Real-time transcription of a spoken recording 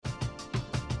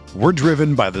We're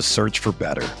driven by the search for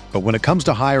better. But when it comes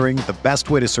to hiring, the best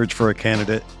way to search for a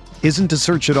candidate isn't to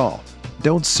search at all.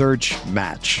 Don't search,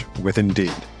 match with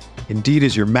Indeed. Indeed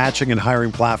is your matching and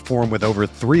hiring platform with over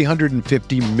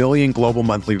 350 million global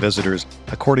monthly visitors,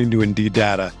 according to Indeed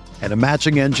data, and a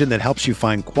matching engine that helps you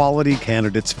find quality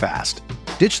candidates fast.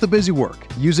 Ditch the busy work.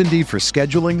 Use Indeed for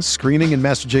scheduling, screening, and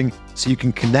messaging so you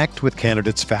can connect with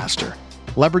candidates faster.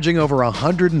 Leveraging over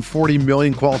 140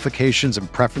 million qualifications and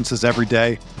preferences every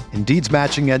day, Indeed's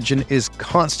matching engine is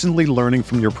constantly learning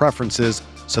from your preferences,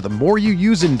 so the more you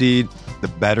use Indeed, the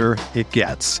better it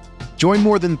gets. Join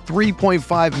more than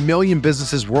 3.5 million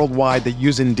businesses worldwide that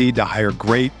use Indeed to hire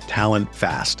great talent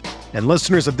fast. And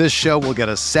listeners of this show will get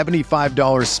a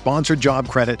 $75 sponsored job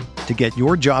credit to get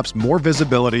your jobs more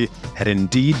visibility at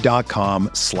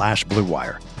Indeed.com/Blue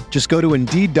Wire. Just go to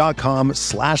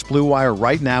Indeed.com/Blue Wire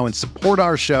right now and support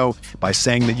our show by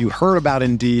saying that you heard about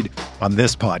Indeed on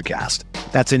this podcast.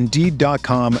 That's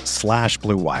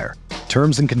Indeed.com/Blue Wire.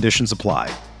 Terms and conditions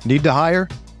apply. Need to hire?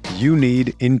 You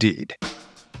need Indeed.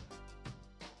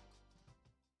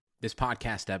 This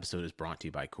podcast episode is brought to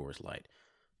you by Coors Light.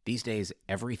 These days,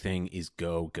 everything is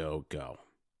go, go, go.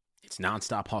 It's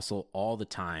nonstop hustle all the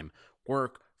time.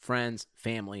 Work, friends,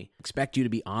 family, expect you to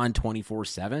be on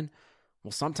 24/7.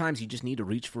 Well, sometimes you just need to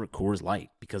reach for a Coors Light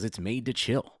because it's made to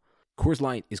chill. Coors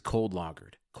Light is cold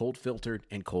lagered, cold filtered,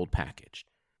 and cold packaged.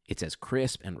 It's as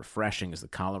crisp and refreshing as the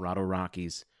Colorado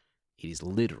Rockies. It is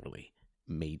literally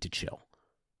made to chill.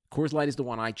 Coors Light is the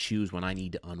one I choose when I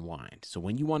need to unwind. So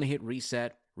when you want to hit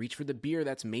reset, reach for the beer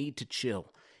that's made to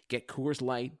chill. Get Coors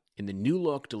Light in the new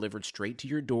look delivered straight to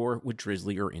your door with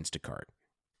Drizzly or Instacart.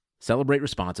 Celebrate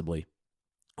responsibly.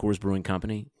 Coors Brewing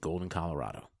Company, Golden,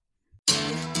 Colorado.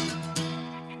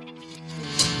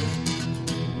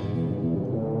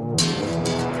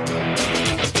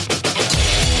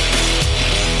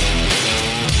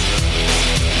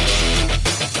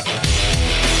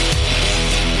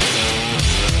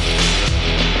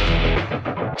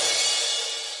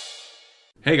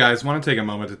 Hey guys, want to take a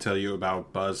moment to tell you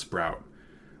about Buzzsprout.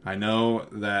 I know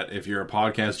that if you're a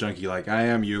podcast junkie like I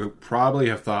am, you probably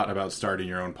have thought about starting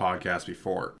your own podcast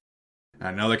before.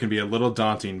 I know that can be a little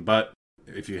daunting, but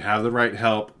if you have the right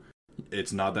help,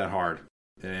 it's not that hard.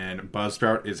 And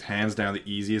Buzzsprout is hands down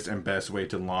the easiest and best way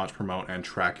to launch, promote, and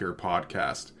track your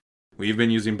podcast. We've been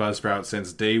using Buzzsprout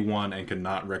since day one and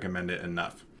cannot recommend it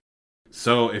enough.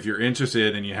 So if you're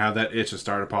interested and you have that itch to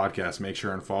start a podcast, make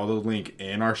sure and follow the link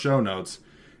in our show notes,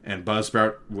 and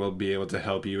Buzzsprout will be able to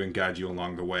help you and guide you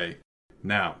along the way.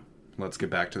 Now, let's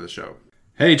get back to the show.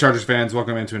 Hey Chargers fans,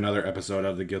 welcome into another episode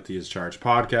of the Guilty as Charged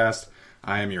podcast.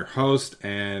 I am your host,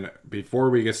 and before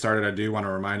we get started, I do want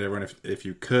to remind everyone, if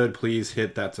you could, please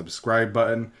hit that subscribe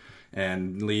button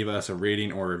and leave us a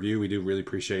rating or review. We do really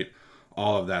appreciate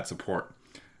all of that support.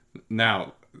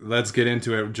 Now, let's get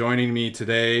into it. Joining me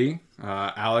today,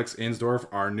 Alex Insdorf,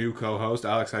 our new co-host.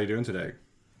 Alex, how you doing today?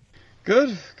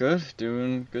 Good.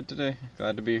 Doing good today.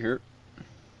 Glad to be here.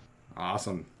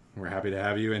 Awesome. We're happy to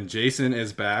have you. And Jason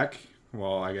is back.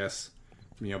 Well, I guess,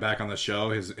 back on the show.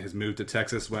 His move to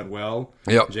Texas went well.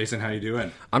 Yep. Jason, how you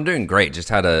doing? I'm doing great. Just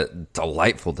had a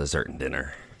delightful dessert and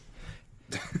dinner.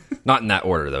 Not in that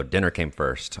order, though. Dinner came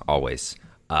first, always.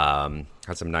 Had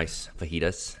some nice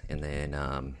fajitas, and then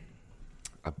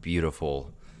a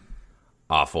beautiful,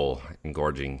 awful,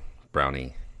 engorging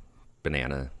brownie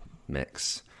banana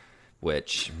mix,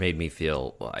 which made me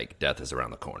feel like death is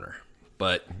around the corner.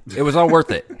 But it was all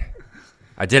worth it.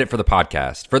 I did it for the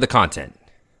podcast, for the content.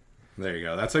 There you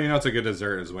go. That's how you know it's a good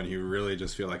dessert, is when you really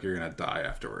just feel like you're going to die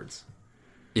afterwards.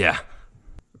 Yeah.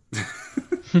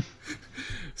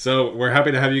 So we're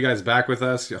happy to have you guys back with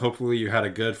us. Hopefully you had a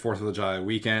good 4th of July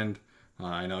weekend.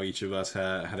 I know each of us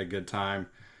had a good time.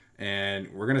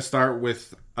 And we're going to start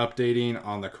with updating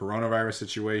on the coronavirus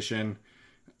situation.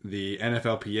 The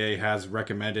NFLPA has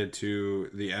recommended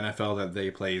to the NFL that they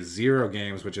play 0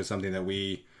 games, which is something that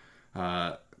we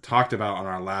talked about on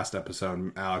our last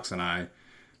episode, Alex and I.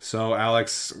 So,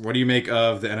 Alex, what do you make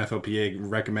of the NFLPA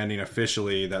recommending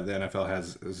officially that the NFL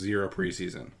has 0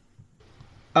 preseason?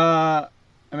 I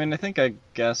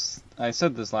guess I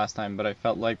said this last time, but I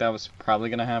felt like that was probably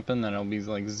going to happen, that it'll be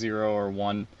like 0 or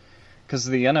 1. Because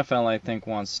the NFL, I think,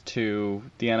 wants 2.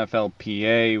 The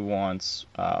NFLPA wants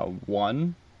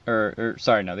 1. The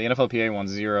NFLPA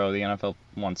wants 0. The NFL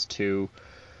wants 2.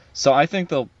 So I think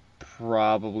they'll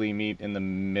probably meet in the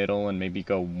middle and maybe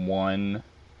go 1,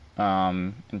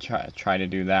 and try to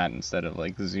do that instead of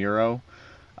like 0.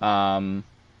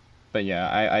 But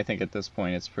yeah, I think at this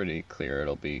point it's pretty clear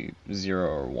it'll be 0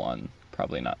 or 1,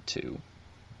 probably not 2.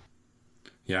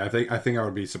 Yeah, I think I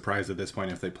would be surprised at this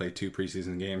point if they play 2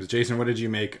 preseason games. Jason, what did you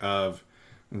make of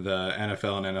the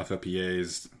NFL and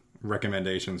NFLPA's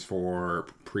recommendations for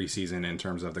preseason in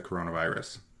terms of the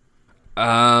coronavirus?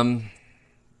 Man,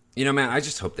 I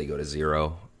just hope they go to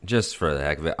 0, just for the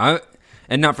heck of it.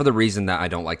 And not for the reason that I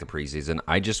don't like the preseason.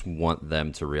 I just want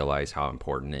them to realize how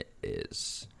important it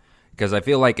is. Because I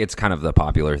feel like it's kind of the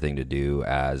popular thing to do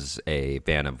as a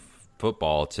fan of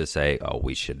football to say, oh,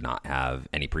 we should not have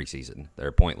any preseason.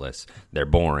 They're pointless. They're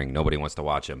boring. Nobody wants to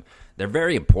watch them. They're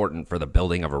very important for the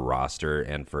building of a roster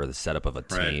and for the setup of a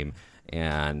team. Right.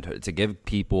 And to give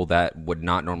people that would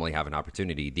not normally have an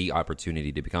opportunity, the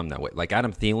opportunity to become that way. Like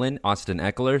Adam Thielen, Austin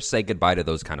Eckler, say goodbye to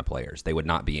those kind of players. They would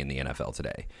not be in the NFL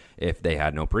today if they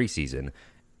had no preseason.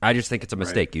 I just think it's a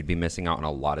mistake. Right. You'd be missing out on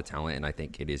a lot of talent, and I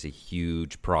think it is a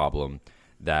huge problem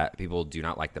that people do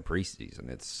not like the preseason.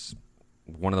 It's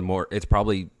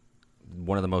probably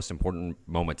one of the most important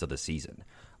moments of the season.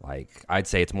 Like, I'd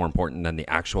say it's more important than the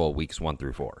actual weeks 1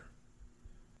 through 4.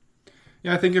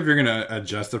 Yeah, I think if you're going to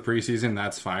adjust the preseason,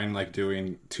 that's fine. Like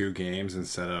doing 2 games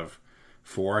instead of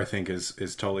 4, I think is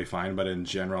totally fine. But in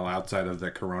general, outside of the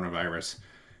coronavirus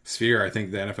sphere, I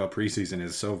think the NFL preseason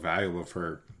is so valuable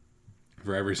for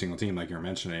every single team, like you're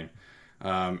mentioning.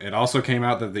 It also came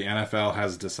out that the NFL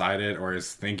has decided, or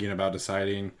is thinking about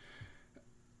deciding,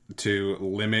 to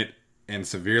limit and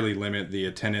severely limit the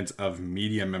attendance of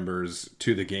media members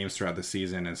to the games throughout the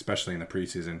season, especially in the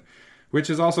preseason. Which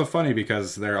is also funny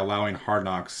because they're allowing Hard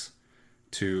Knocks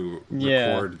to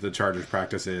record the Chargers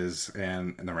practices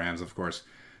and the Rams, of course.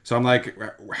 So I'm like,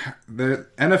 the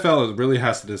NFL really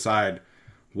has to decide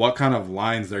what kind of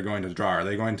lines they're going to draw. Are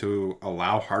they going to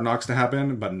allow Hard Knocks to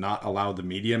happen, but not allow the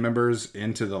media members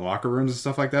into the locker rooms and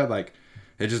stuff like that? Like,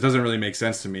 it just doesn't really make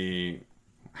sense to me,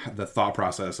 the thought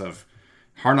process of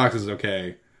Hard Knocks is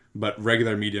okay, but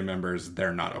regular media members,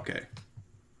 they're not okay.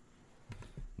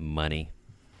 Money.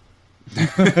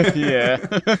 Yeah.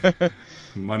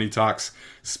 Money talks.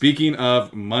 Speaking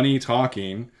of money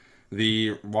talking,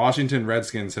 the Washington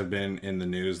Redskins have been in the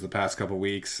news the past couple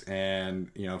weeks, and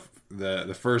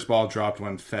the first ball dropped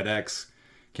when FedEx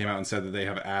came out and said that they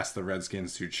have asked the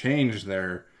Redskins to change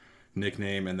their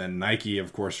nickname, and then Nike,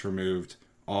 of course, removed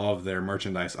all of their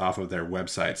merchandise off of their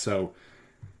website. So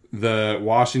the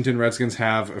Washington Redskins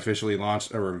have officially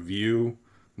launched a review.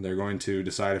 They're going to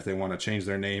decide if they want to change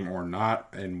their name or not,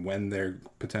 and when they're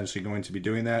potentially going to be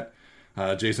doing that.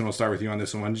 Jason, we'll start with you on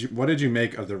this one. What did you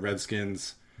make of the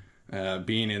Redskins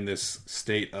being in this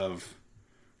state of,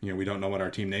 we don't know what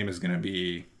our team name is going to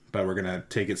be, but we're going to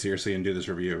take it seriously and do this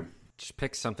review? Just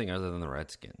pick something other than the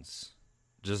Redskins.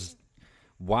 Just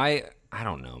why? I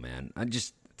don't know, man.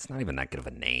 It's not even that good of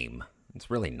a name. It's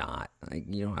really not.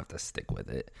 You don't have to stick with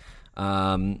it.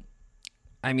 I'm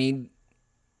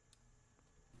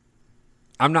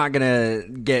not going to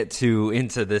get too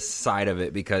into this side of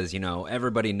it because,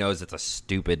 everybody knows it's a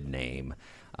stupid name.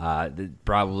 It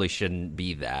probably shouldn't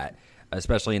be that,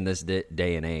 especially in this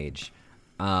day and age.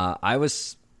 I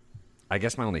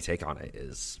guess my only take on it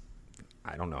is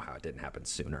I don't know how it didn't happen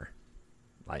sooner,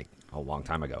 like a long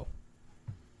time ago.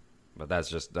 But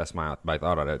that's my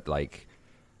thought on it. Like,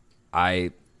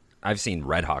 I've seen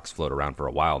Red Hawks float around for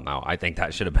a while now. I think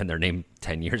that should have been their name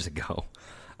 10 years ago.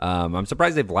 I'm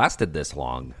surprised they've lasted this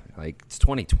long. Like, it's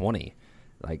 2020.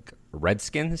 Like,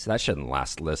 Redskins, that shouldn't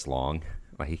last this long.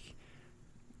 Like,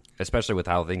 especially with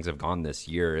how things have gone this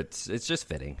year, it's just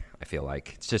fitting. I feel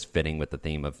like it's just fitting with the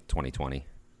theme of 2020.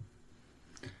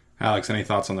 Alex, any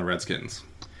thoughts on the Redskins?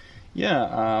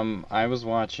 Yeah, I was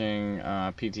watching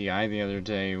PTI the other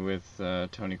day with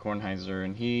Tony Kornheiser,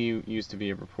 and he used to be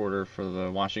a reporter for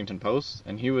the Washington Post,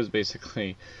 and he was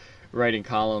basically writing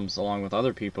columns along with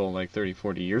other people like 30,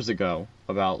 40 years ago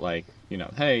about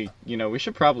hey, we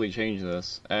should probably change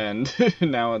this. And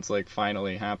now it's like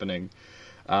finally happening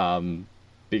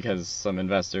because some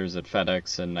investors at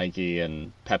FedEx and Nike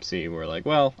and Pepsi were like,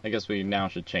 well, I guess we now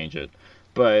should change it.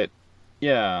 But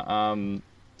yeah,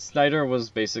 Snyder was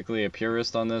basically a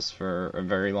purist on this for a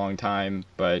very long time,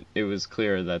 but it was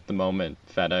clear that the moment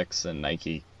FedEx and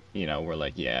Nike, were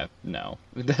like, yeah, no,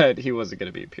 that he wasn't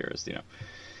going to be a purist,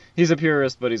 He's a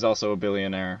purist, but he's also a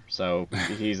billionaire, so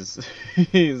he's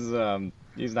not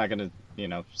going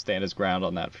to, stand his ground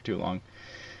on that for too long.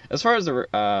 As far as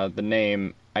the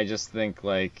name, I just think,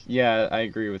 I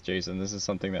agree with Jason. This is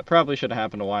something that probably should have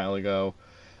happened a while ago.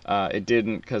 It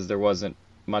didn't because there wasn't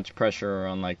much pressure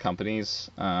on, companies.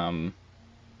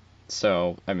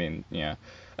 So, yeah.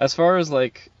 As far as,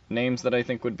 names that I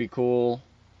think would be cool,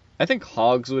 I think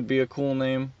Hogs would be a cool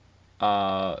name.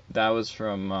 That was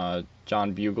from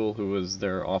John Bugle, who was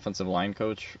their offensive line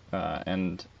coach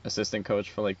and assistant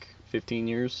coach for like 15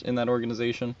 years in that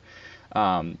organization.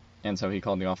 And so he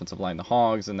called the offensive line the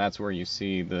Hogs, and that's where you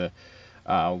see the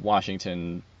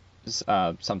Washington.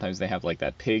 Sometimes they have like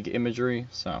that pig imagery.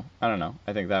 So I don't know.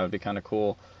 I think that would be kind of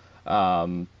cool.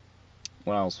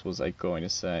 What else was I going to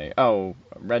say? Oh,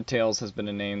 Red Tails has been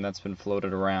a name that's been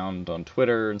floated around on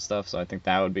Twitter and stuff, so I think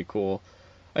that would be cool.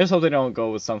 I just hope they don't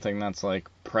go with something that's like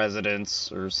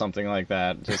Presidents or something like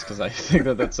that, just because I think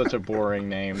that that's such a boring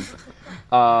name.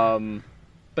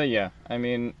 But yeah, I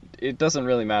mean, it doesn't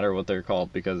really matter what they're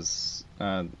called because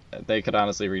they could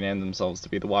honestly rename themselves to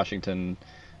be the Washington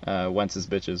Wentz's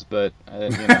bitches, but you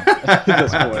know, at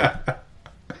this point.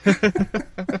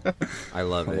 I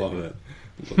love it. I love it.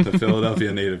 The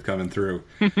Philadelphia native coming through.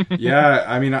 Yeah,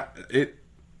 I mean,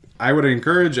 I would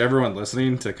encourage everyone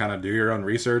listening to kind of do your own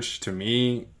research. To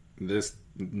me, this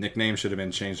nickname should have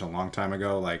been changed a long time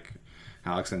ago. Like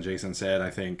Alex and Jason said, I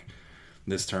think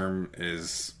this term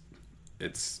it's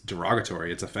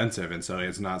derogatory, it's offensive, and so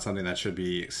it's not something that should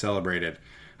be celebrated.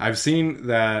 I've seen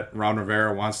that Ron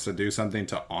Rivera wants to do something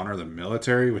to honor the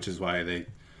military, which is why they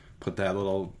put that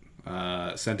little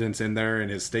sentence in there in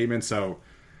his statement. So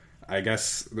I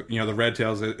guess, you know, the Red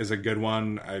Tails is a good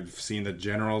one. I've seen the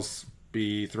Generals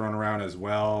be thrown around as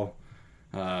well.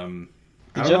 The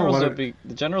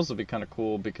Generals would be kind of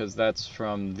cool because that's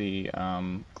from the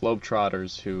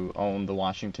Globetrotters who own the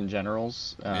Washington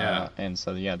Generals. And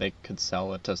so, yeah, they could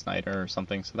sell it to Snyder or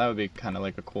something. So that would be kind of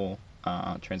like a cool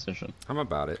transition. I'm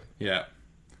about it. Yeah.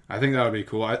 I think that would be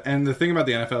cool. And the thing about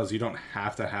the NFL is you don't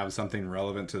have to have something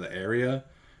relevant to the area.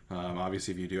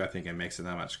 Obviously, if you do, I think it makes it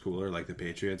that much cooler. Like the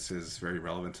Patriots is very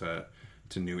relevant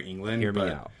to New England. Hear me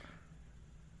out.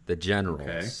 The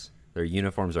Generals, their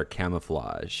uniforms are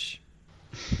camouflage.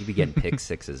 You be getting pick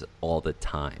sixes all the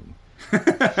time.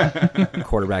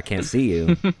 Quarterback can't see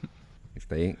you. If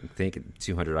they think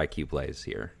 200 IQ plays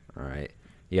here, all right?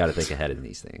 You got to think ahead of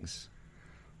these things.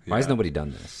 Why has nobody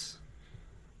done this?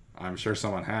 I'm sure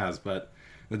someone has, but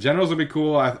the Generals would be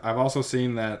cool. I've also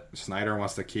seen that Snyder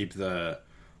wants to keep the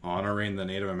honoring the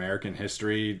Native American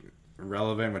history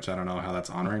relevant, which I don't know how that's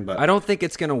honoring, but I don't think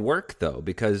it's going to work though,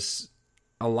 because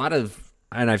a lot of,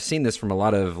 and I've seen this from a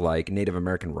lot of like Native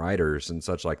American writers and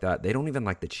such like that, they don't even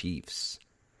like the Chiefs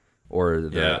or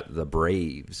the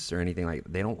Braves or anything like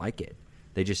that. They don't like it.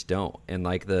 They just don't. And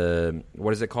like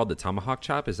what is it called? The tomahawk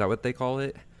chop? Is that what they call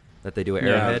it? That they do at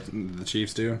Arrowhead? The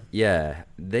Chiefs do. Yeah,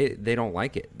 they don't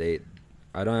like it. There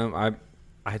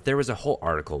was a whole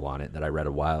article on it that I read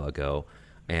a while ago,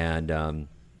 and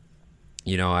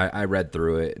you know, I read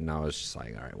through it and I was just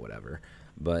like, all right, whatever.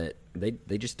 But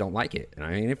they just don't like it. And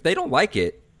I mean, if they don't like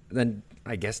it, then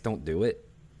I guess don't do it.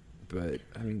 But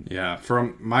I mean, yeah,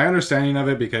 from my understanding of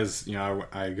it, because you know,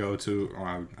 I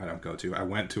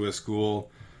went to a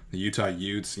school, the Utah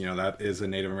Utes. You know, that is a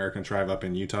Native American tribe up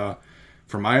in Utah.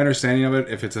 From my understanding of it,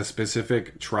 if it's a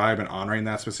specific tribe and honoring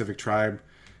that specific tribe,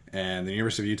 and the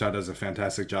University of Utah does a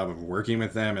fantastic job of working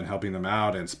with them and helping them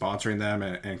out and sponsoring them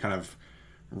and kind of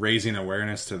raising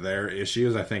awareness to their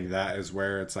issues, I think that is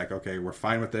where it's like, okay, we're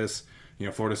fine with this. You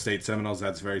know, Florida State Seminoles,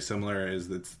 that's very similar, is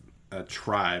it's a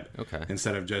tribe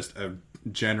instead of just a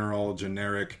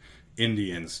generic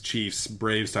Indians, Chiefs,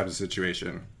 Braves type of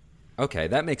situation. Okay,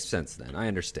 that makes sense then. I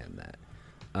understand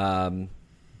that.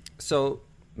 So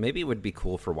maybe it would be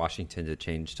cool for Washington to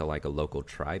change to like a local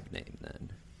tribe name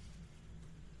then.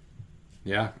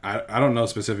 Yeah, I don't know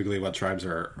specifically what tribes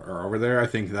are over there. I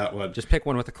think that would... Just pick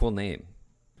one with a cool name.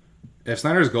 If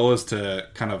Snyder's goal is to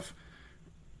kind of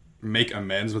make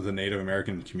amends with the Native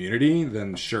American community,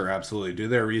 then sure, absolutely. Do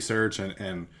their research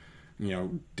and you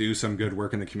know, do some good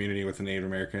work in the community with the Native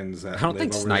Americans. That I don't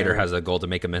think Snyder has a goal to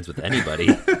make amends with anybody.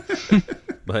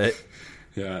 But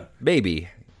yeah, maybe.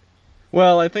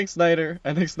 Well, I think Snyder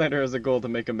has a goal to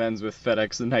make amends with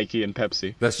FedEx and Nike and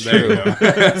Pepsi. That's true.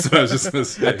 That's what I was just going to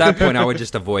say. At that point, I would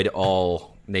just avoid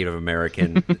all Native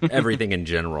American, everything in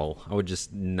general. I would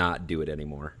just not do it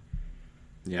anymore.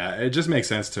 Yeah, it just makes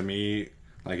sense to me.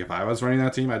 Like, if I was running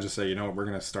that team, I'd just say, you know what, we're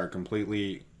going to start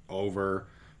completely over.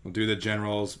 We'll do the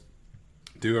Generals,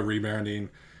 do a rebranding,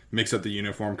 mix up the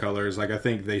uniform colors. Like, I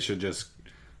think they should just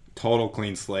total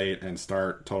clean slate and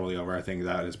start totally over. I think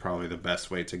that is probably the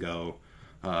best way to go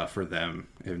for them,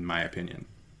 in my opinion.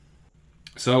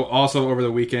 So, also over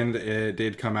the weekend, it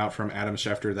did come out from Adam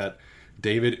Schefter that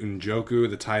David Njoku,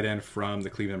 the tight end from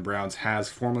the Cleveland Browns, has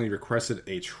formally requested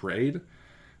a trade.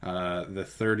 The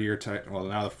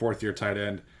fourth-year tight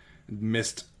end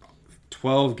missed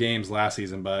 12 games last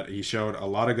season, but he showed a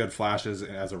lot of good flashes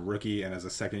as a rookie and as a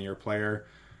second-year player.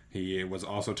 He was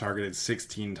also targeted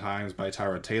 16 times by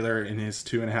Tyrod Taylor in his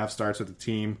 2.5 starts with the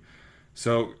team.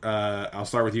 So I'll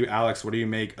start with you, Alex. What do you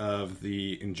make of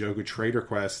the Njoku trade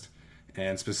request,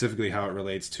 and specifically how it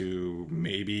relates to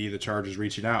maybe the Chargers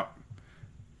reaching out?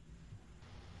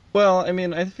 Well, I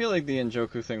mean, I feel like the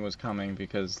Njoku thing was coming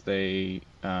because they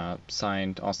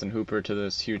signed Austin Hooper to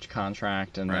this huge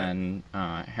contract, and then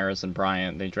Harrison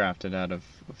Bryant they drafted out of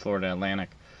Florida Atlantic.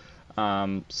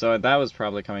 So that was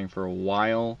probably coming for a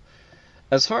while.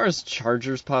 As far as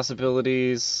Chargers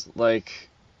possibilities, like,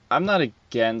 I'm not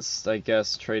against, I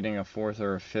guess, trading a 4th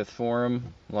or a 5th for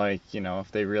him. Like, you know, if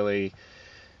they really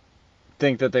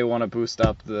think that they want to boost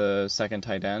up the second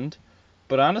tight end.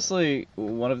 But honestly,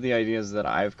 one of the ideas that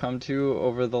I've come to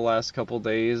over the last couple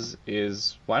days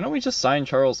is, why don't we just sign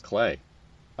Charles Clay?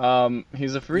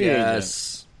 He's a free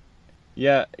agent.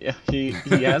 Yeah, he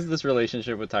has this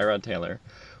relationship with Tyrod Taylor.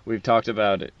 We've talked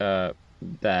about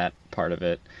that part of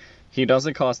it. He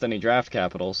doesn't cost any draft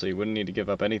capital, so you wouldn't need to give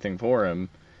up anything for him.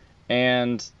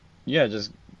 And yeah,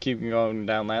 just keep going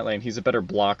down that lane. He's a better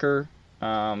blocker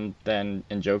than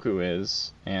Njoku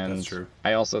is, and that's true.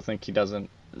 I also think he doesn't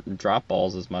drop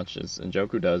balls as much as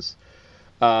Njoku does.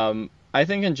 I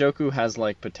think Njoku has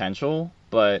like potential,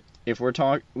 but if we're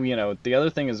the other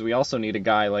thing is we also need a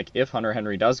guy, like, if Hunter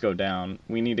Henry does go down,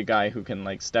 we need a guy who can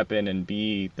like step in and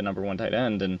be the number 1 tight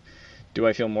end. And do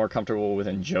I feel more comfortable with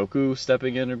Njoku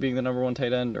stepping in and being the number 1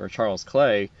 tight end or Charles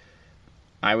Clay?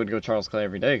 I would go Charles Clay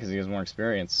every day because he has more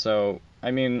experience. So, I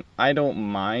mean, I don't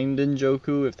mind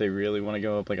Njoku if they really want to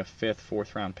go up like a 5th,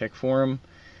 4th round pick for him.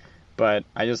 But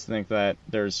I just think that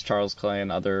there's Charles Clay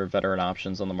and other veteran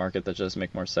options on the market that just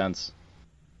make more sense.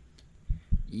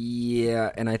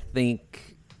 Yeah, and I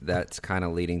think that's kind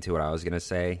of leading to what I was going to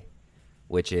say,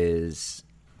 which is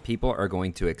people are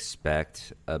going to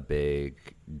expect a big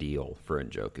deal for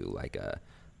Njoku, like a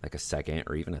 2nd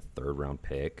or even a 3rd round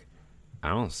pick. I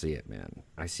don't see it, man.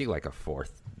 I see like a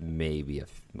 4th, maybe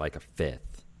like a 5th.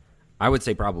 I would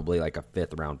say probably like a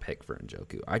 5th round pick for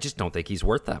Njoku. I just don't think he's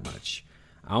worth that much.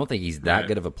 I don't think he's that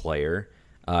good of a player.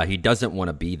 He doesn't want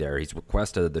to be there. He's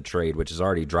requested the trade, which has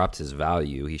already dropped his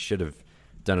value. He should have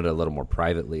done it a little more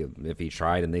privately if he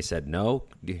tried, and they said, no,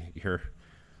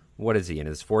 what is he, in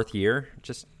his 4th year?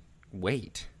 Just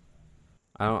wait.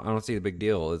 I don't see the big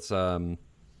deal. It's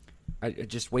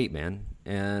just wait, man.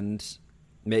 And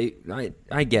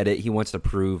I get it. He wants to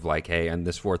prove, like, hey, in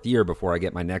this 4th year, before I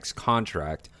get my next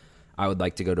contract, I would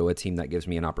like to go to a team that gives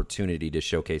me an opportunity to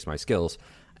showcase my skills.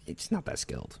 It's not that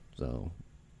skilled, so.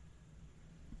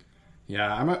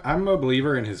 Yeah, I'm a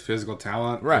believer in his physical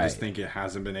talent. Right. I just think it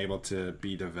hasn't been able to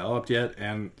be developed yet.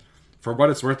 And for what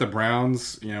it's worth, the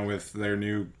Browns, with their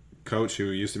new coach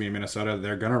who used to be in Minnesota,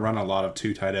 they're going to run a lot of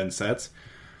 2 tight end sets.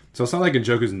 So it's not like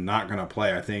Njoku's not going to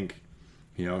play. I think,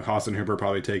 Austin Hooper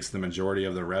probably takes the majority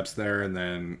of the reps there, and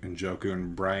then Njoku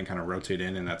and Bryant kind of rotate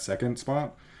in that 2nd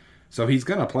spot. So he's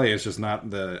going to play. It's just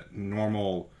not the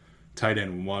normal tight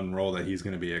end 1 role that he's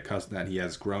going to be that he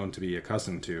has grown to be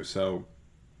accustomed to. So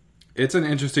it's an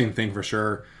interesting thing for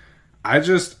sure.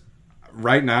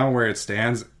 Right now where it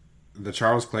stands, the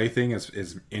Charles Clay thing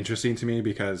is interesting to me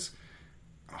because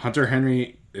Hunter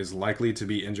Henry is likely to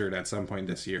be injured at some point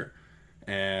this year.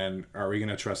 And are we going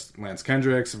to trust Lance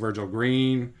Kendricks, Virgil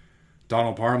Green,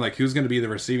 Donald Parham? Like, who's going to be the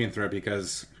receiving threat?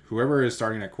 Because whoever is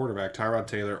starting at quarterback, Tyrod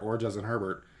Taylor or Justin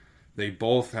Herbert, they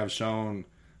both have shown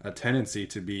a tendency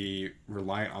to be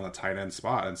reliant on the tight end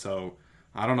spot. And so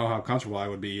I don't know how comfortable I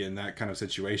would be in that kind of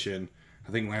situation.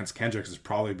 I think Lance Kendricks is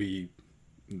probably be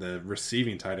the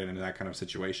receiving tight end in that kind of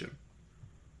situation.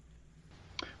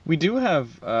 We do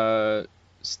have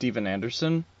Steven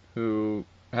Anderson, who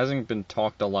hasn't been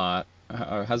talked about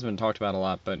a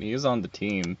lot, but he is on the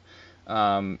team.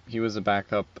 He was a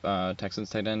backup Texans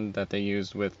tight end that they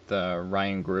used with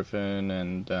Ryan Griffin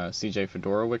and CJ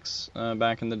Fedorowicz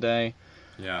back in the day.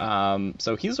 Yeah.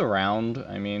 So he's around.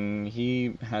 I mean,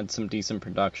 he had some decent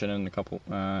production in a couple,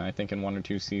 I think in 1 or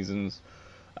 2 seasons.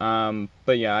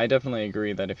 But yeah, I definitely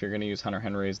agree that if you're going to use Hunter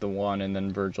Henry as the 1 and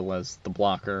then Virgil as the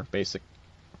blocker,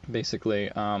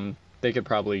 basically, they could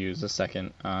probably use a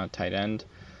 2nd tight end.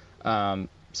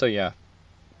 So yeah,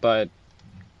 but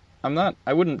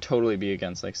I wouldn't totally be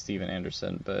against like Steven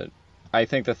Anderson, but I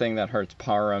think the thing that hurts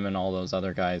Parham and all those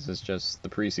other guys is just the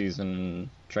preseason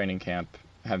training camp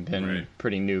have been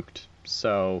pretty nuked.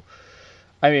 So,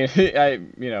 I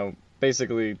mean,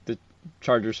 basically the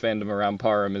Chargers fandom around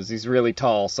Parham is he's really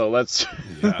tall, so let's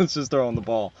just throw him the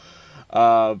ball.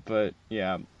 But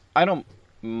yeah, I don't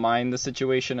mind the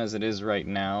situation as it is right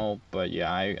now, but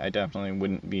yeah, I definitely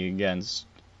wouldn't be against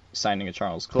signing a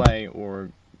Charles Clay or,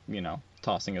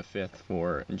 tossing a 5th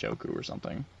for Njoku or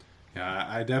something. Yeah,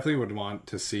 I definitely would want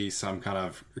to see some kind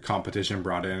of competition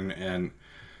brought in. And,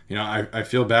 I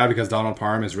feel bad because Donald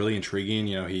Parham is really intriguing.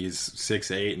 He's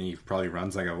 6'8", and he probably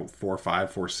runs like a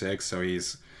 4'5", 4'6". So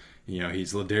he's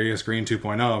Ladarius Green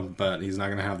 2.0, but he's not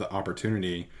going to have the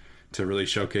opportunity to really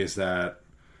showcase that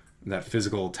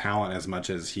physical talent as much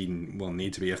as he will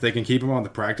need to be. If they can keep him on the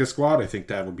practice squad, I think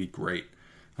that would be great.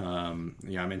 I'm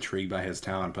intrigued by his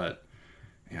talent, but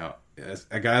as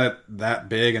a guy that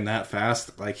big and that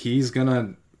fast, like, he's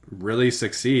gonna really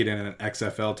succeed in an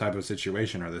XFL type of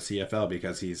situation or the CFL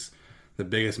because he's the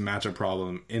biggest matchup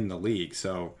problem in the league.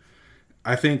 So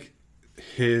I think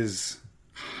his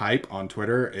hype on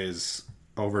Twitter is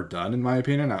overdone, in my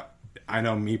opinion. I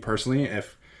know me personally,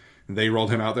 if they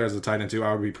rolled him out there as a tight end too,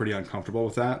 I would be pretty uncomfortable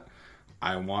with that.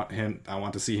 I want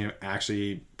to see him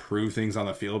actually prove things on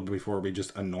the field before we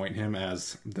just anoint him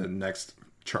as the next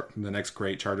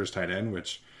great Chargers tight end,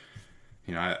 which,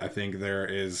 I think there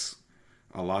is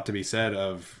a lot to be said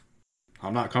of,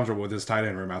 I'm not comfortable with this tight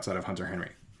end room outside of Hunter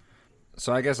Henry.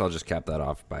 So I guess I'll just cap that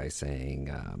off by saying,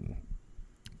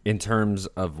 in terms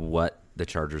of what the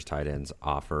Chargers tight ends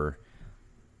offer,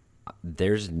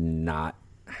 there's not,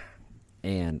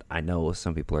 and I know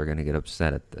some people are going to get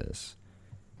upset at this,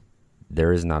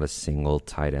 there is not a single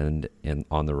tight end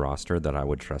on the roster that I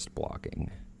would trust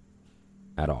blocking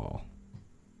at all.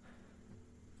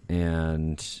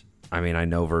 And, I mean, I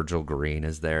know Virgil Green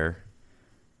is there,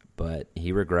 but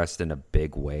he regressed in a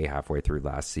big way halfway through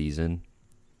last season.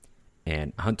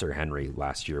 And Hunter Henry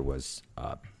last year was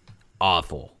an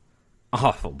awful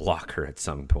blocker at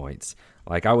some points.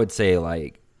 Like, I would say,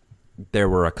 like, there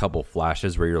were a couple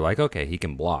flashes where you're like, okay, he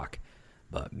can block.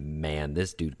 But, man,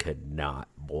 this dude could not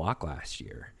block last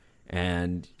year.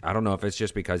 And I don't know if it's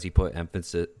just because he put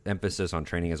emphasis on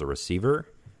training as a receiver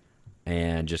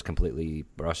and just completely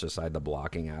brushed aside the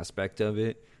blocking aspect of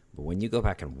it. But when you go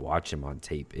back and watch him on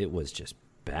tape, it was just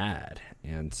bad.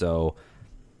 And so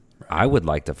I would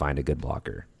like to find a good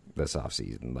blocker this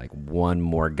offseason, like one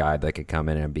more guy that could come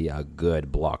in and be a good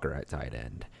blocker at tight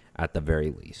end at the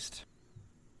very least.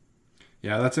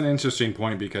 Yeah, that's an interesting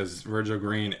point because Virgil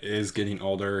Green is getting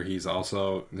older.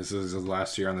 This is his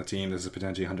last year on the team. This is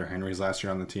potentially Hunter Henry's last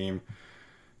year on the team.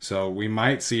 So we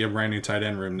might see a brand new tight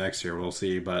end room next year. We'll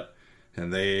see.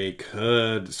 And they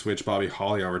could switch Bobby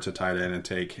Holly over to tight end and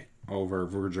take over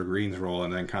Virgil Green's role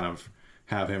and then kind of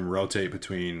have him rotate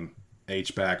between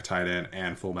H-back, tight end,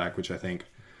 and fullback, which I think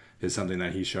is something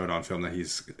that he showed on film that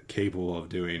he's capable of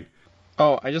doing.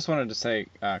 Oh, I just wanted to say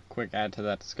a quick add to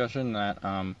that discussion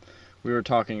that we were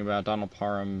talking about Donald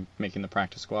Parham making the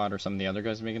practice squad or some of the other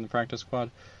guys making the practice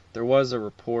squad. There was a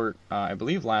report, I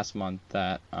believe last month,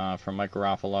 that from Mike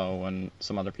Garofalo and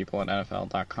some other people at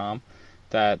NFL.com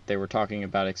that they were talking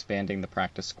about expanding the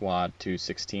practice squad to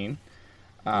 16.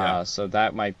 So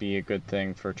that might be a good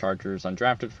thing for Chargers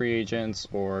undrafted free agents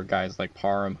or guys like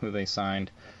Parham who they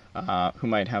signed, who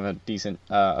might have a decent,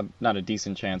 not a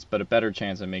decent chance, but a better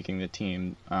chance of making the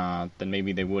team than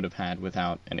maybe they would have had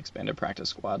without an expanded practice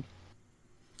squad.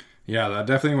 Yeah, that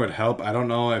definitely would help. I don't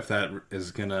know if that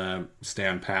is going to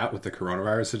stand pat with the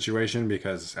coronavirus situation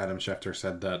because Adam Schefter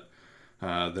said that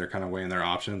they're kind of weighing their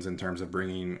options in terms of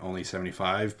bringing only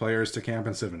 75 players to camp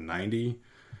instead of 90.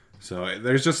 So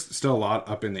there's just still a lot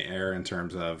up in the air in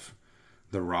terms of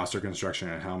the roster construction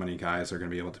and how many guys are going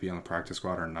to be able to be on the practice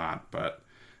squad or not. But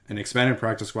an expanded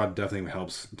practice squad definitely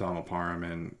helps Donald Parham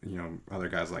and other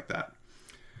guys like that.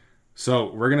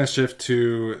 So we're going to shift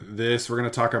to this. We're going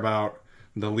to talk about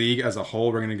the league as a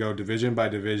whole. We're going to go division by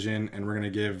division, and we're going to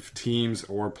give teams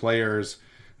or players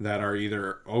that are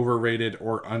either overrated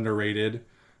or underrated.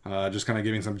 Just kind of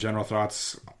giving some general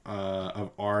thoughts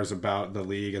of ours about the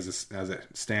league as it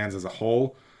stands as a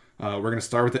whole. We're going to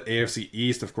start with the AFC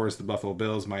East, of course, the Buffalo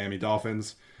Bills, Miami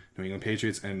Dolphins, New England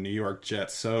Patriots, and New York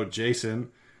Jets. So, Jason,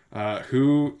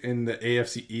 who in the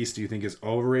AFC East do you think is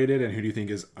overrated, and who do you think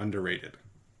is underrated?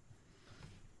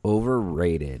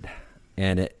 Overrated.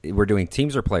 And we're doing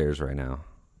teams or players right now?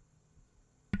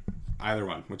 Either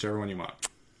one, whichever one you want.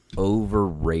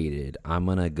 Overrated. I'm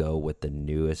going to go with the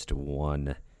newest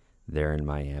one there in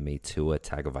Miami, Tua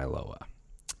Tagovailoa.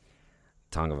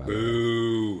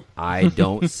 Boo. I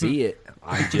don't see it.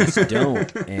 I just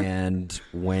don't. And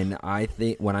when I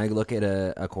look at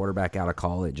a quarterback out of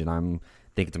college and I'm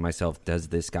thinking to myself, does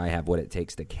this guy have what it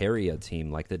takes to carry a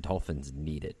team like the Dolphins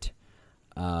need it?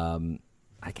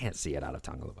 I can't see it out of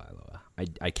Tagovailoa.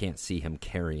 I can't see him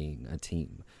carrying a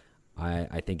team.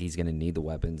 I think he's going to need the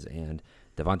weapons, and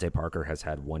Devontae Parker has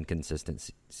had one consistent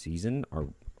season.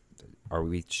 Are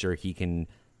we sure he can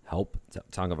help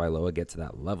Tagovailoa get to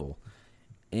that level?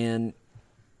 And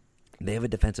they have a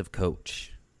defensive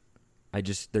coach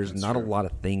There's not a lot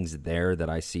of things there that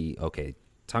I see, okay,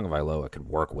 Tagovailoa could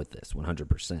work with this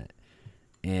 100%.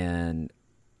 And,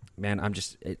 man,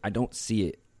 I don't see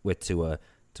it with Tua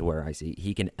to where I see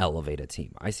he can elevate a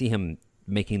team. I see him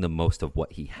making the most of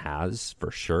what he has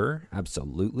for sure,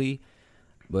 absolutely.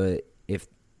 But if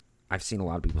I've seen a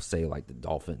lot of people say like the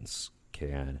Dolphins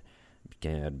can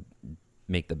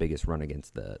make the biggest run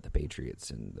against the Patriots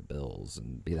and the Bills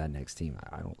and be that next team,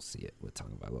 I don't see it with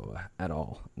Tagovailoa at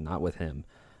all. Not with him.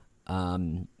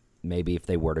 Maybe if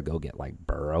they were to go get like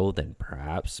Burrow, then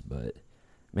perhaps. But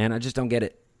man, I just don't get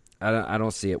it. I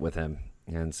don't see it with him,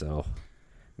 and so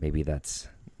maybe that's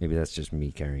just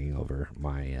me carrying over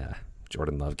my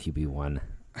Jordan Love QB1.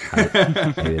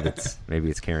 Maybe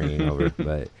it's carrying over,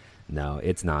 but no,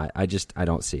 it's not. I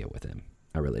don't see it with him.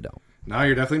 I really don't. No,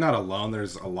 you're definitely not alone.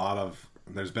 There's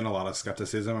been a lot of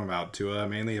skepticism about Tua,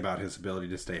 mainly about his ability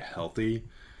to stay healthy.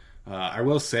 I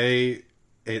will say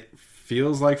it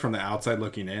feels like from the outside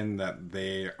looking in that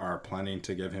they are planning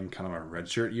to give him kind of a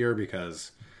redshirt year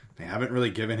because they haven't really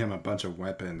given him a bunch of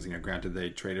weapons. Granted, they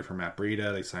traded for Matt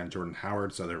Breida, they signed Jordan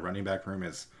Howard, so their running back room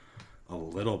is a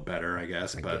little better, I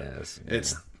guess.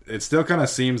 It still kind of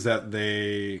seems that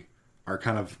they are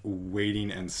kind of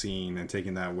waiting and seeing and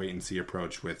taking that wait and see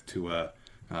approach with Tua.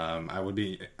 I would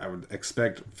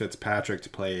expect Fitzpatrick to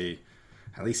play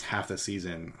at least half the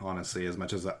season, honestly, as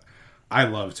much as I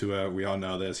love Tua. We all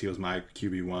know this. He was my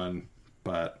QB1,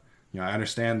 but I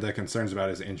understand the concerns about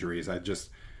his injuries.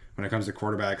 When it comes to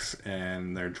quarterbacks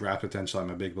and their draft potential, I'm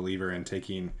a big believer in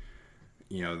taking,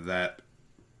 that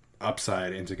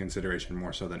upside into consideration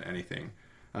more so than anything.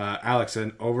 Alex,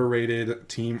 an overrated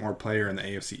team or player in the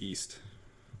AFC East?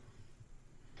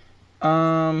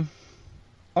 I'll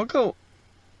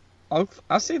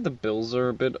say the Bills are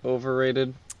a bit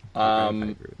overrated.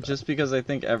 Just because I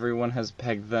think everyone has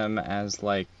pegged them as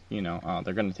they're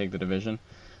going to take the division.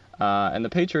 And the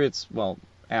Patriots, well,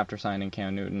 after signing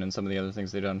Cam Newton and some of the other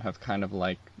things they've done, have kind of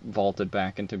vaulted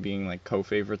back into being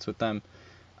co-favorites with them.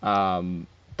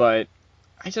 But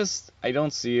I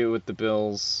don't see it with the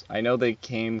Bills. I know they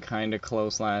came kind of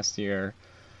close last year.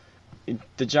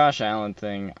 The Josh Allen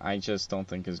thing, I just don't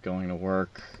think is going to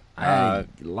work. I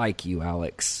like you,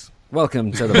 Alex.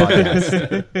 Welcome to the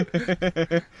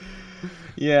podcast.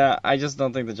 Yeah, I just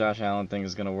don't think the Josh Allen thing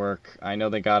is going to work. I know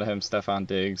they got him Stephon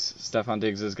Diggs. Stephon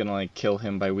Diggs is going to kill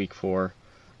him by week 4.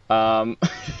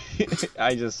 It's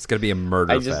going to be a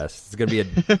murder fest. It's going to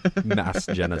be a mass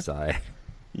genocide.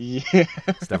 Yeah.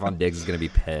 Stephon Diggs is going to be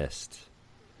pissed.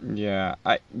 Yeah.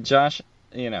 Josh,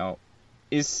 if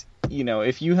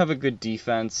you have a good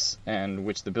defense, and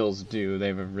which the Bills do, they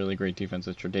have a really great defense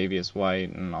with Tre'Davious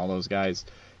White and all those guys,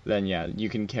 then yeah, you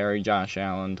can carry Josh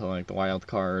Allen to the wild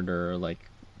card, or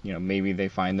maybe they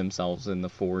find themselves in the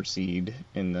 4 seed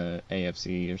in the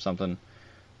AFC or something.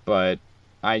 But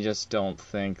I just don't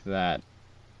see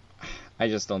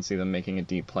them making a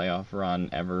deep playoff run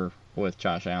ever with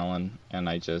Josh Allen, and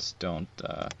I just don't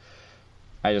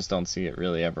see it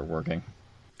really ever working.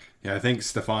 Yeah, I think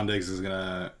Stephon Diggs is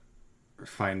gonna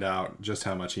find out just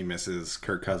how much he misses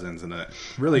Kirk Cousins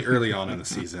really early on in the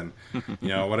season.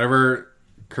 Whatever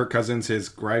Kirk Cousins, his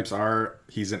gripes are,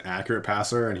 he's an accurate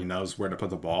passer and he knows where to put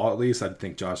the ball at least. I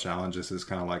think Josh Allen just is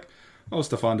kind of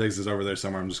Stephon Diggs is over there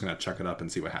somewhere. I'm just going to chuck it up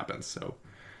and see what happens. So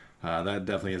that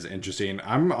definitely is interesting.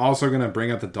 I'm also going to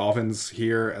bring up the Dolphins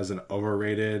here as an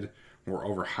overrated or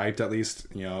overhyped, at least,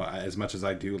 as much as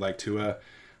I do like Tua.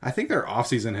 I think their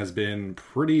offseason has been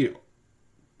pretty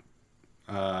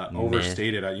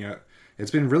overstated.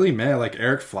 It's been really meh.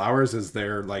 Eric Flowers is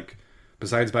their,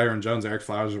 besides Byron Jones, Eric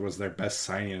Flowers was their best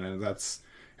signing, and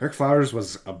Eric Flowers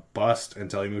was a bust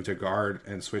until he moved to guard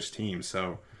and switched teams.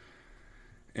 So,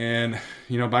 and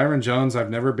Byron Jones,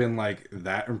 I've never been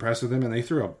that impressed with him, and they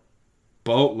threw a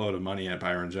boatload of money at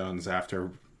Byron Jones after.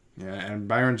 And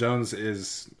Byron Jones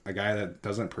is a guy that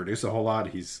doesn't produce a whole lot.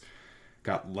 He's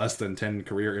got less than 10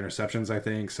 career interceptions, I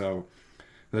think. So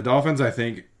the Dolphins, I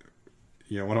think,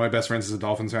 one of my best friends is a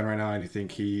Dolphins fan right now, and I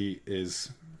think he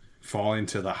is falling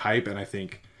to the hype. And I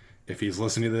think if he's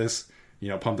listening to this,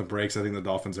 pump the brakes. I think the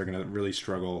Dolphins are going to really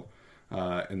struggle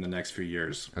in the next few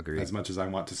years. Agreed. As much as I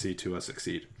want to see Tua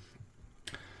succeed.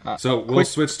 So we'll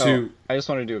switch to... I just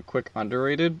want to do a quick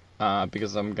underrated,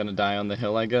 because I'm going to die on the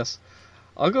hill, I guess.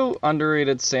 I'll go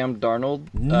underrated Sam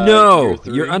Darnold. No,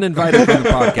 you're uninvited from the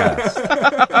podcast.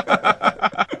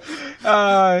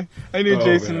 I knew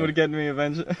Jason would get me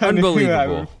eventually.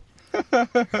 Unbelievable.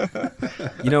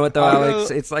 You know what, though, Alex?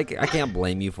 It's I can't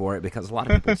blame you for it, because a lot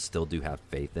of people still do have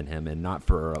faith in him, and not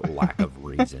for a lack of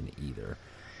reason either.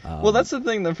 Well, that's the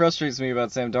thing that frustrates me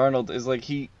about Sam Darnold is like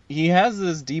he has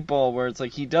this deep ball where it's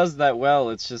like he does that well.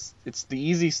 It's the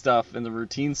easy stuff and the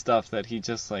routine stuff that he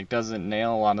just like doesn't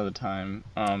nail a lot of the time.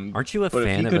 Aren't you a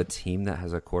fan of a team that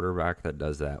has a quarterback that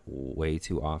does that way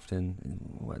too often?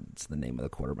 What's the name of the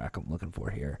quarterback I'm looking for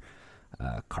here?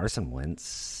 Carson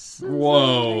Wentz.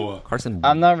 Whoa.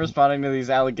 I'm not responding to these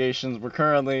allegations. We're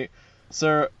currently,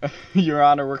 sir, Your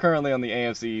Honor, we're currently on the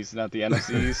AFC East, not the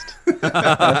NFC East.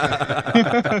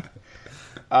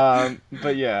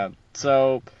 But yeah,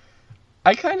 so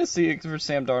I kind of see it for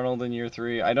Sam Darnold in year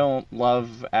 3. I don't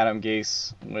love Adam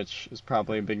Gase, which is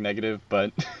probably a big negative,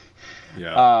 but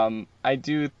yeah. I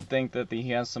do think that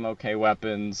he has some okay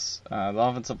weapons. The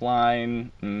offensive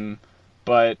line,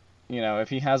 but if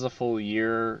he has a full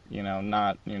year,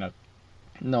 not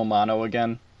no mono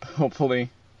again, hopefully.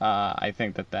 I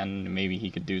think that then maybe he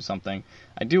could do something.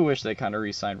 I do wish they kind of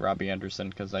re-signed Robbie Anderson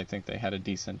because I think they had a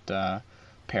decent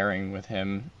pairing with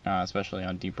him, especially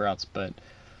on deep routes. But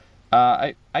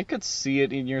I could see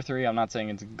it in year 3. I'm not saying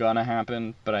it's gonna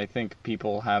happen, but I think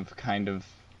people have kind of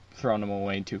thrown him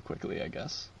away too quickly, I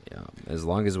guess. Yeah, as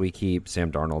long as we keep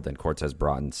Sam Darnold and Cortez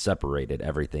Broughton separated,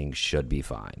 everything should be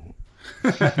fine.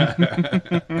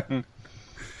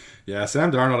 Yeah,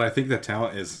 Sam Darnold, I think the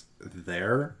talent is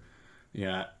there.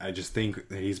 Yeah, I just think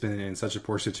that he's been in such a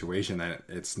poor situation that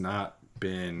it's not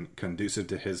been conducive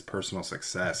to his personal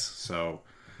success. So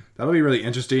that'll be really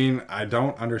interesting. I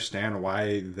don't understand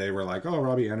why they were like, oh,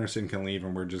 Robbie Anderson can leave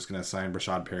and we're just going to sign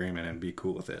Brashad Perryman and be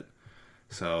cool with it.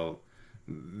 So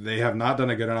they have not done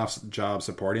a good enough job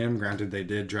supporting him. Granted, they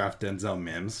did draft Denzel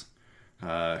Mims,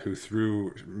 who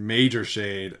threw major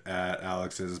shade at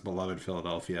Alex's beloved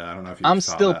Philadelphia. I don't know if you I'm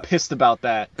saw still that. pissed about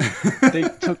that. They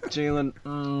took Jalen.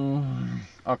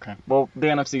 Okay. Well, the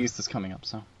NFC East is coming up,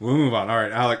 so. We'll move on. All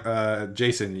right, Alec,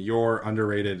 Jason, your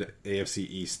underrated AFC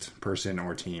East person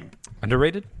or team.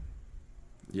 Underrated?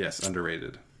 Yes,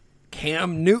 underrated.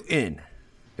 Cam Newton.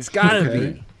 It's got to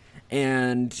Okay. be.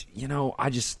 And, I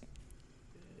just...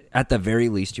 At the very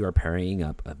least, you are pairing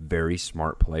up a very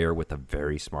smart player with a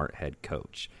very smart head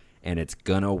coach. And it's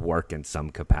going to work in some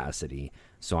capacity.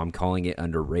 So I'm calling it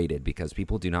underrated because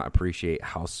people do not appreciate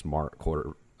how smart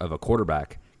of a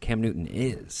quarterback Cam Newton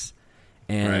is.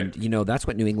 And, Right. That's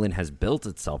what New England has built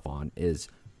itself on is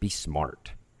be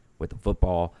smart with the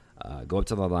football, go up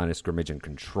to the line of scrimmage and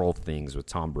control things with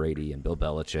Tom Brady and Bill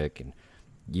Belichick. And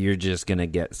you're just going to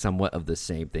get somewhat of the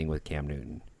same thing with Cam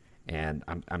Newton. And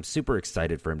I'm super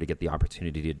excited for him to get the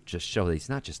opportunity to just show that he's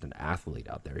not just an athlete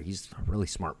out there. He's a really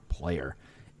smart player.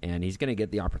 And he's going to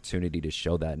get the opportunity to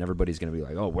show that. And everybody's going to be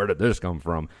like, oh, where did this come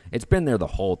from? It's been there the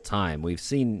whole time. We've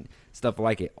seen stuff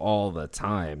like it all the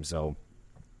time. So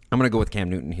I'm going to go with Cam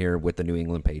Newton here with the New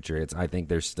England Patriots. I think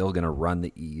they're still going to run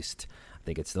the East. I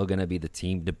think it's still going to be the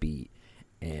team to beat.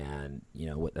 And,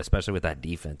 especially with that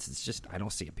defense, it's just I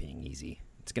don't see it being easy.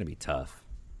 It's going to be tough.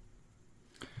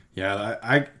 Yeah,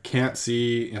 I can't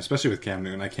see, especially with Cam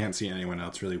Newton, I can't see anyone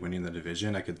else really winning the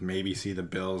division. I could maybe see the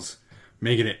Bills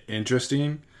making it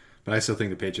interesting, but I still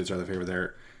think the Patriots are the favorite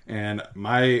there. And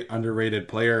my underrated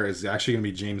player is actually going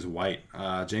to be James White.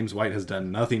 James White has done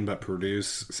nothing but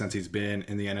produce since he's been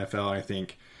in the NFL. I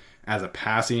think as a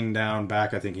passing down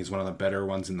back, I think he's one of the better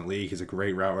ones in the league. He's a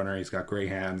great route runner. He's got great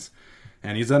hands.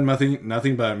 And he's done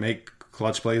nothing but make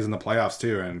clutch plays in the playoffs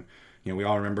too. And we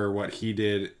all remember what he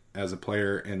did as a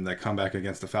player in the comeback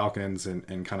against the Falcons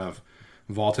and kind of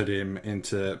vaulted him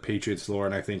into Patriots lore.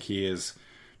 And I think he is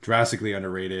drastically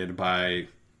underrated by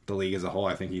the league as a whole.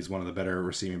 I think he's one of the better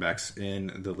receiving backs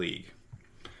in the league.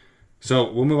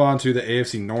 So we'll move on to the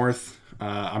AFC North.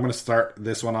 I'm going to start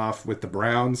this one off with the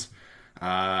Browns.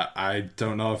 I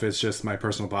don't know if it's just my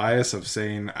personal bias of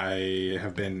saying I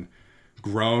have been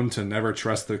grown to never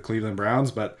trust the Cleveland Browns,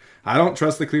 but I don't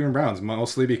trust the Cleveland Browns,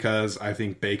 mostly because I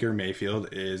think Baker Mayfield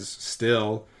is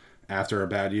still, after a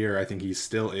bad year, I think he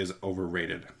still is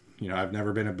overrated. I've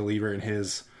never been a believer in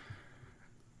his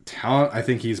talent. I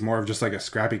think he's more of just like a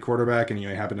scrappy quarterback, and he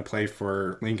happened to play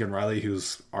for Lincoln Riley,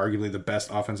 who's arguably the best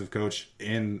offensive coach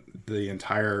in the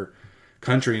entire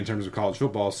country in terms of college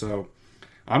football. So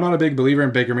I'm not a big believer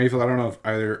in Baker Mayfield. I don't know if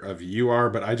either of you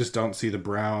are, but I just don't see the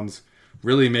Browns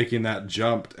really making that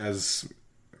jump, as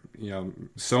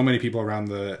so many people around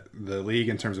the league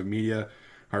in terms of media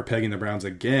are pegging the Browns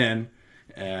again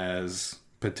as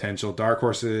potential dark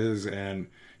horses. And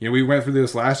we went through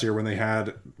this last year when they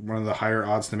had one of the higher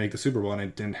odds to make the Super Bowl, and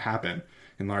it didn't happen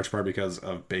in large part because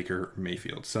of Baker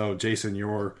Mayfield. So Jason,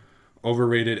 your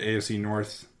overrated AFC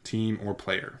North team or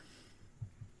player?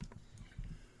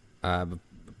 A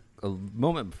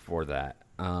moment before that,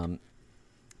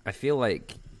 I feel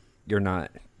like you're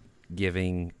not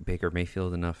giving Baker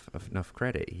Mayfield enough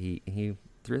credit. He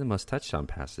threw the most touchdown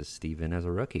passes, Steven, as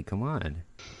a rookie. Come on.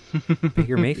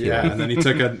 Baker Mayfield. Yeah, and then he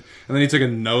took a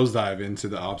nosedive into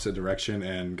the opposite direction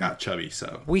and got chubby.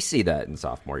 So we see that in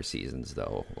sophomore seasons,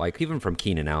 though. Like even from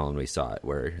Keenan Allen, we saw it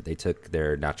where they took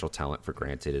their natural talent for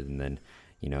granted and then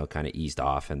kind of eased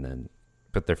off and then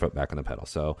put their foot back on the pedal.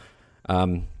 So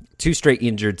 2 straight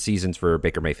injured seasons for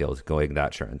Baker Mayfield going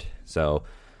that trend. So,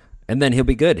 and then he'll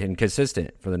be good and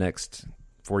consistent for the next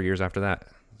 4 years after that.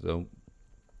 So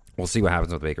we'll see what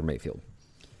happens with Baker Mayfield.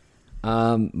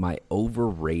 My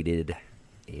overrated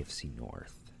AFC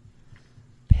North,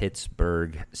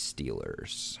 Pittsburgh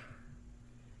Steelers.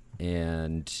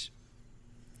 And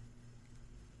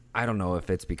I don't know if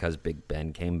it's because Big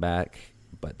Ben came back,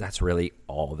 but that's really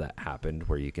all that happened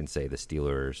where you can say the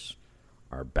Steelers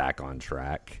are back on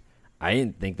track. I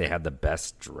didn't think they had the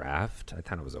best draft. I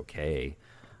thought it was okay.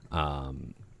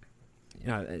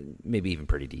 Maybe even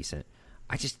pretty decent.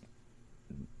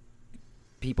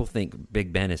 People think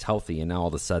Big Ben is healthy, and now all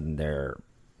of a sudden they're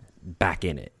back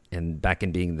in it and back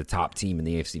in being the top team in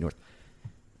the AFC North.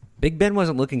 Big Ben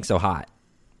wasn't looking so hot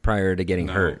prior to getting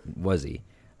hurt, was he?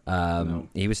 No.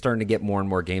 He was starting to get more and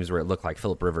more games where it looked like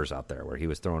Phillip Rivers out there, where he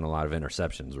was throwing a lot of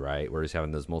interceptions, right? Where he's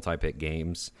having those multi-pick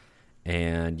games.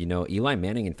 And, Eli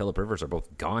Manning and Phillip Rivers are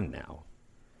both gone now.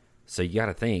 So you got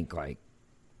to think,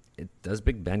 does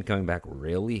Big Ben coming back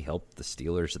really help the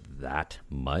Steelers that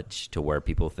much to where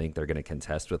people think they're going to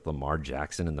contest with Lamar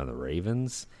Jackson and the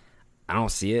Ravens? I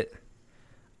don't see it.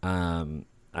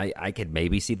 I could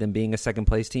maybe see them being a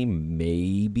second-place team,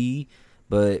 maybe.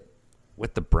 But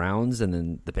with the Browns and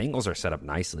then the Bengals are set up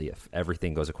nicely if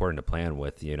everything goes according to plan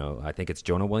with, I think it's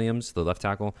Jonah Williams, the left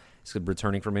tackle, is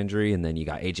returning from injury, and then you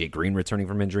got A.J. Green returning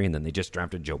from injury, and then they just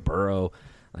drafted Joe Burrow.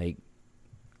 I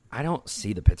don't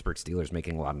see the Pittsburgh Steelers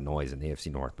making a lot of noise in the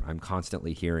AFC North, but I'm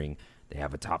constantly hearing they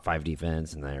have a top 5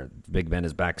 defense and Big Ben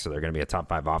is back, so they're going to be a top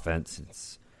 5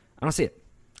 offense. I don't see it.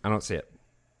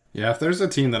 Yeah, if there's a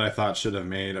team that I thought should have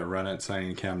made a run at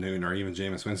signing Cam Newton or even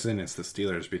Jameis Winston, it's the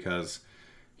Steelers because,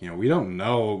 we don't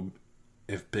know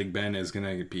if Big Ben is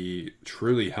going to be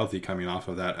truly healthy coming off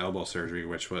of that elbow surgery,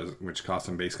 which cost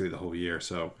him basically the whole year.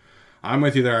 So I'm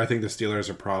with you there. I think the Steelers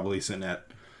are probably sitting at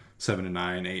 7-9,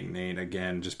 8-8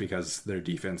 again, just because their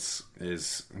defense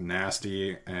is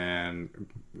nasty, and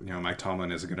Mike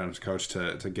Tomlin is a good enough coach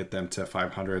to get them to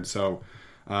 500. So,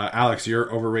 Alex,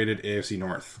 your overrated AFC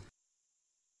North.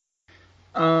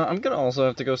 I'm gonna also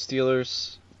have to go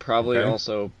Steelers. Probably Okay.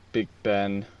 Also Big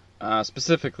Ben,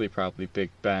 specifically probably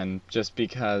Big Ben, just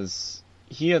because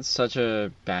he had such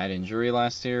a bad injury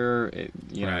last year.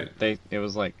 It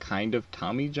was like kind of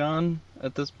Tommy John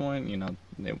at this point.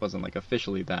 It wasn't like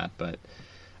officially that, but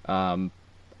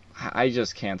I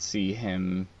just can't see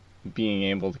him being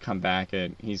able to come back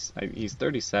at he's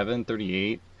 37,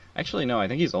 38. Actually, no, I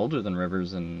think he's older than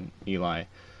Rivers and Eli.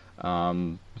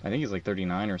 I think he's like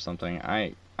 39 or something.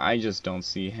 I just don't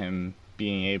see him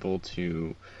being able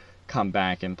to come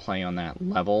back and play on that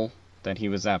level that he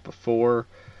was at before.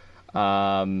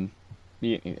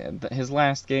 His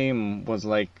last game was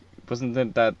wasn't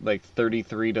it that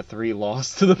 33-3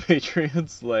 loss to the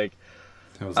Patriots? I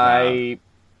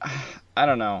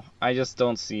don't know. I just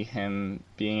don't see him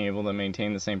being able to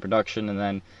maintain the same production. And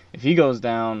then if he goes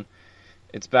down,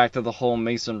 it's back to the whole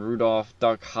Mason Rudolph,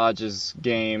 Duck Hodges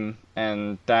game,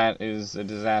 and that is a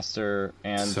disaster.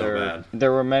 And So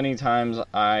there were many times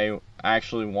I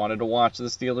actually wanted to watch the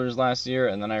Steelers last year,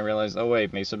 and then I realized, oh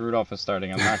wait, Mason Rudolph is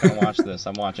starting. I'm not going to watch this.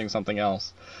 I'm watching something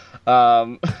else.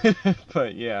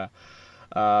 But yeah.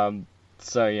 The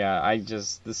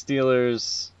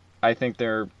Steelers, I think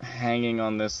they're hanging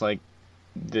on this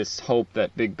hope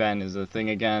that Big Ben is a thing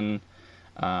again.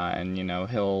 And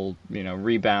he'll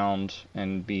rebound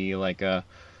and be like a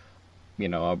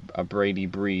Brady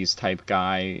Breeze type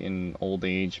guy in old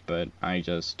age, but I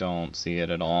just don't see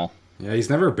it at all. Yeah, he's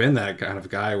never been that kind of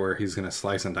guy where he's going to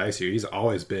slice and dice you. He's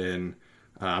always been,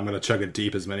 I'm going to chug it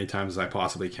deep as many times as I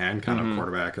possibly can kind of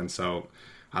quarterback, and so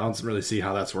I don't really see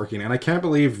how that's working. And I can't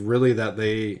believe really that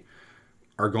they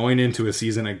are going into a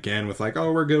season again with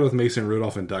we're good with Mason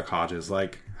Rudolph and Duck Hodges. Why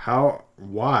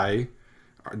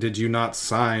did you not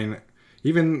sign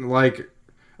even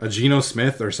a Geno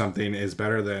Smith or something is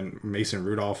better than Mason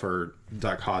Rudolph or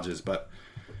Duck Hodges? But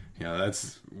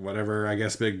that's whatever. I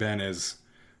guess Big Ben is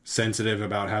sensitive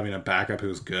about having a backup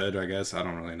who's good. I guess I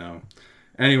don't really know.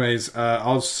 Anyways,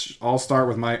 I'll start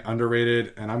with my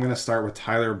underrated, and I'm going to start with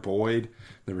Tyler Boyd,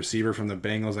 the receiver from the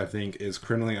Bengals. I think is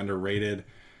criminally underrated.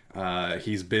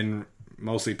 He's been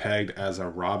mostly pegged as a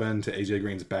Robin to AJ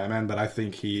Green's Batman, but I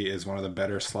think he is one of the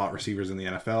better slot receivers in the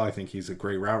NFL. I think he's a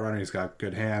great route runner. He's got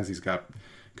good hands. He's got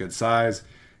good size.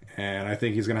 And I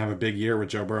think he's going to have a big year with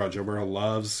Joe Burrow. Joe Burrow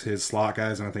loves his slot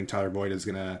guys, and I think Tyler Boyd is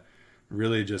going to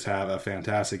really just have a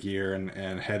fantastic year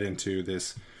and head into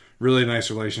this really nice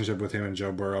relationship with him and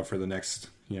Joe Burrow for the next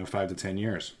 5 to 10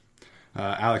 years.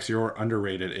 Alex, your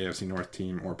underrated AFC North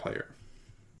team or player?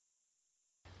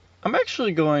 I'm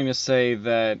actually going to say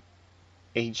that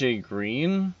AJ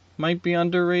Green might be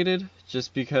underrated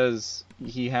just because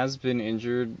he has been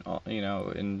injured,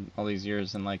 in all these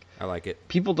years, and I like it.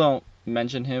 People don't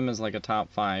mention him as a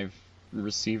top 5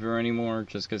 receiver anymore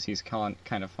just because he's kind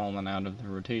of fallen out of the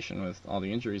rotation with all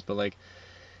the injuries. But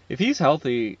if he's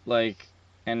healthy,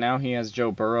 and now he has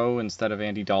Joe Burrow instead of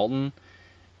Andy Dalton,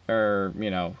 or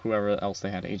whoever else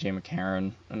they had, AJ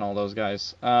McCarron and all those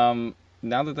guys.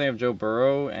 Now that they have Joe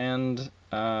Burrow and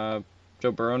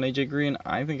AJ Green,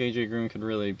 I think AJ Green could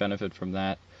really benefit from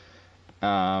that.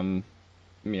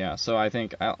 So I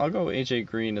think I'll go AJ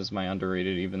Green as my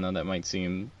underrated, even though that might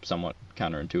seem somewhat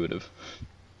counterintuitive.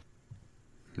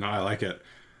 No, I like it.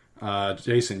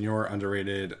 Jason, your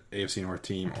underrated AFC North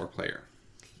team or player?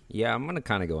 Yeah, I'm going to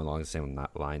kind of go along the same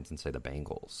lines and say the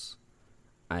Bengals.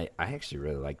 I actually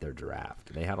really like their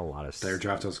draft. They had a lot of... Their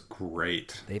draft was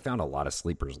great. They found a lot of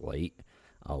sleepers late.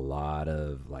 A lot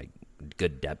of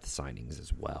good depth signings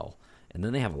as well. And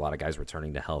then they have a lot of guys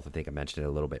returning to health. I think I mentioned it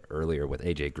a little bit earlier with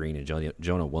AJ Green and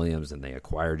Jonah Williams, and they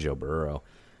acquired Joe Burrow.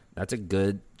 That's a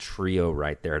good trio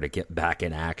right there to get back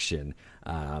in action.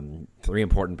 3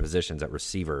 important positions at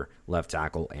receiver, left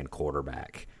tackle, and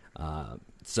quarterback.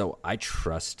 So I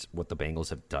trust what the Bengals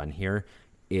have done here.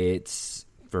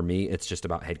 For me, it's just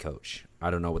about head coach. I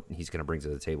don't know what he's going to bring to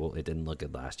the table. It didn't look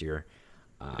good last year.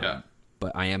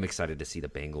 But I am excited to see the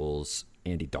Bengals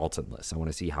Andy Dalton list. I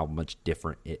want to see how much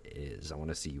different it is. I want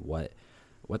to see what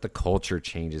the culture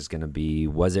change is going to be.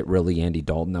 Was it really Andy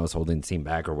Dalton that was holding the team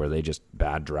back, or were they just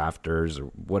bad drafters, or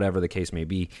whatever the case may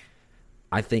be?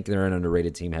 I think they're an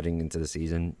underrated team heading into the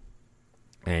season.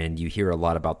 And you hear a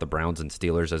lot about the Browns and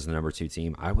Steelers as the number 2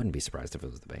 team. I wouldn't be surprised if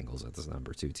it was the Bengals as the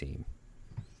number 2 team.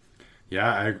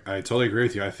 Yeah, I totally agree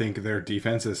with you. I think their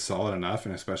defense is solid enough,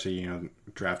 and especially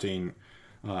drafting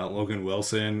Logan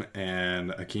Wilson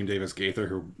and Akeem Davis-Gaither,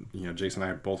 who Jason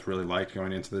and I both really liked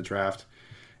going into the draft.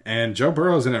 And Joe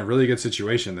Burrow's in a really good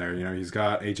situation there. He's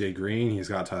got AJ Green, he's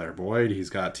got Tyler Boyd, he's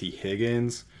got T.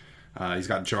 Higgins, he's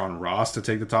got John Ross to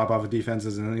take the top off of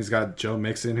defenses, and then he's got Joe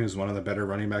Mixon, who's one of the better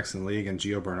running backs in the league, and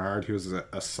Gio Bernard, who's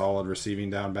a solid receiving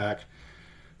down back.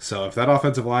 So if that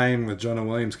offensive line with Jonah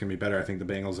Williams can be better, I think the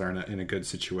Bengals are in a good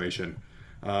situation.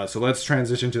 So let's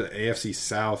transition to the AFC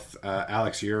South.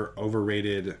 Alex, your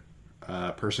overrated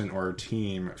person or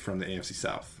team from the AFC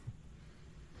South.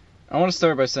 I want to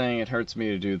start by saying it hurts me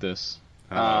to do this.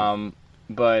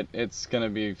 But it's going to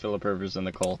be Phillip Rivers and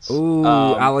the Colts. Ooh,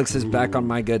 Alex is back on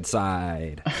my good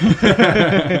side.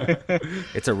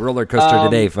 It's a roller coaster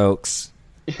today, folks.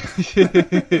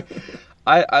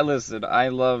 I listen, I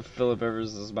love Phillip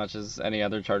Rivers as much as any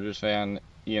other Chargers fan.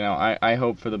 I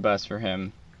hope for the best for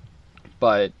him.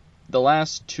 But the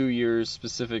last 2 years,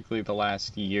 specifically the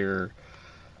last year,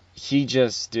 he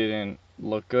just didn't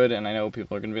look good. And I know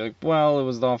people are going to be like, well, it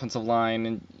was the offensive line,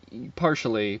 and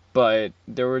partially, but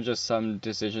there were just some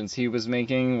decisions he was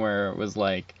making where it was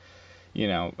like,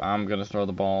 I'm going to throw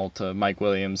the ball to Mike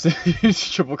Williams,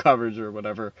 triple coverage or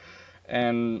whatever.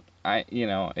 And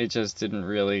it just didn't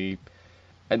really...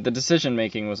 The decision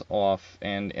making was off,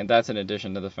 and that's in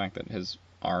addition to the fact that his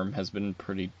arm has been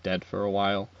pretty dead for a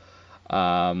while.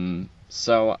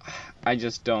 So I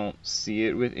just don't see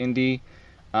it with Indy.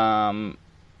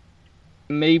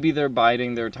 Maybe they're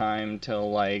biding their time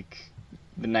till the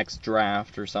next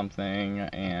draft or something,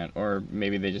 or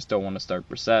maybe they just don't want to start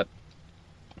Brissett.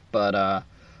 But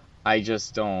I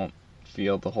just don't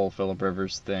feel the whole Phillip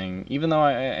Rivers thing, even though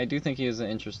I do think he is an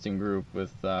interesting group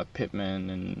with Pittman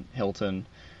and Hilton.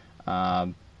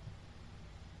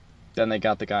 Then they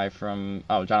got the guy from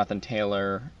Jonathan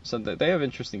Taylor, so they have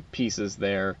interesting pieces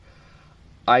there.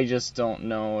 I just don't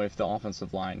know if the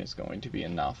offensive line is going to be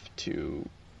enough to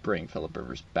bring Phillip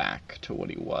Rivers back to what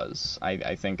he was.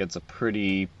 I think it's a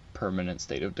pretty permanent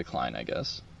state of decline, I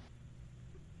guess.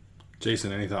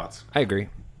 Jason, any thoughts? I agree.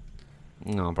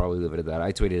 No, I'll probably leave it at that.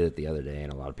 I tweeted it the other day,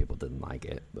 and a lot of people didn't like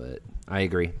it, but I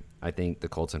agree. I think the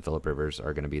Colts and Phillip Rivers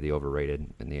are going to be the overrated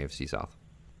in the AFC South.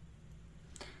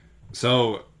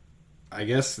 So, I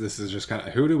guess this is just kind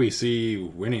of, who do we see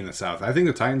winning the South? I think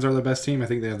the Titans are the best team. I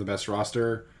think they have the best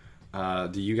roster.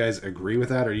 Do you guys agree with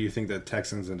that, or do you think that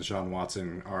Texans and Deshaun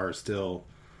Watson are still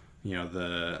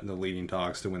the leading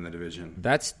dogs to win the division.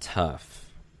 That's tough.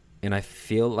 And I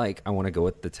feel like I want to go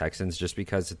with the Texans just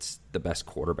because it's the best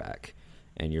quarterback.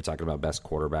 And you're talking about best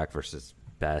quarterback versus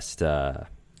best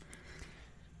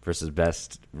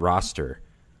roster.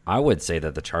 I would say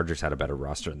that the Chargers had a better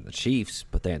roster than the Chiefs,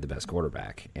 but they had the best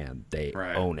quarterback, and they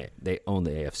own it. They own the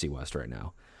AFC West right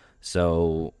now.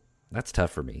 So that's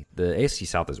tough for me. The AFC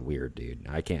South is weird, dude.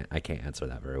 I can't answer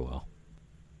that very well.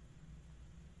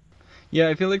 Yeah,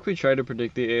 I feel like we try to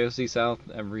predict the AFC South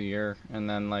every year, and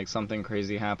then like something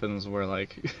crazy happens where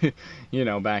like,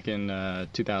 back in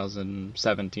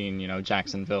 2017,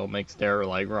 Jacksonville makes their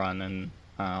like run and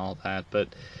all that. But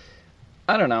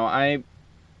I don't know.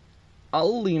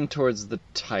 I'll lean towards the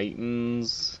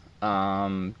Titans,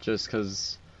 just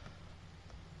because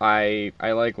I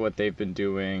like what they've been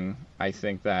doing. I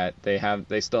think that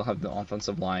they still have the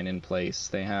offensive line in place.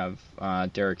 They have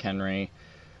Derrick Henry.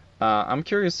 I'm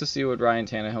curious to see what Ryan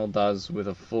Tannehill does with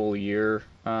a full year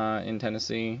in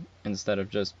Tennessee instead of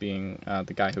just being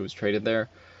the guy who was traded there.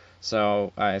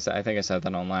 So I think I said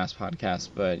that on last podcast,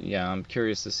 but yeah, I'm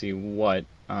curious to see what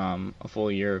a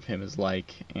full year of him is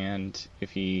like, and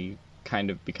if he kind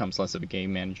of becomes less of a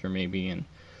game manager maybe. And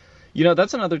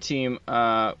that's another team.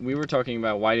 We were talking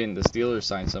about why didn't the Steelers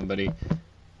sign somebody.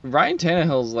 Ryan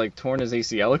Tannehill's like torn his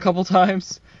ACL a couple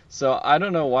times, so I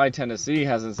don't know why Tennessee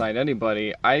hasn't signed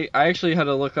anybody. I actually had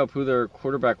to look up who their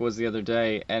quarterback was the other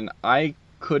day, and I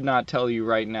could not tell you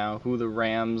right now who the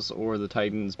Rams or the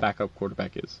Titans backup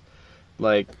quarterback is.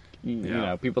 Like,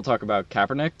 people talk about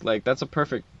Kaepernick. Like, that's a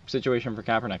perfect situation for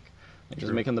Kaepernick.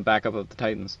 Just make him the backup of the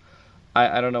Titans.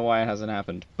 I don't know why it hasn't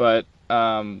happened, but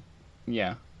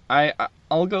yeah.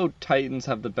 I'll go Titans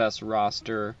have the best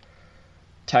roster.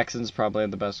 Texans probably have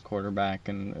the best quarterback,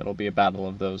 and it'll be a battle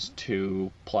of those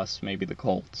two, plus maybe the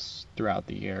Colts throughout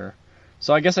the year.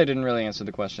 So I guess I didn't really answer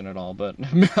the question at all, but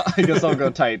I guess I'll go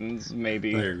Titans,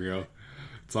 maybe. There you go.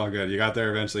 It's all good. You got there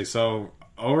eventually. So,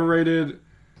 overrated,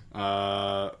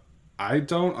 I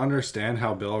don't understand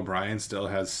how Bill O'Brien still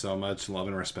has so much love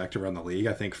and respect around the league.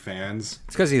 I think fans...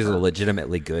 It's because he's a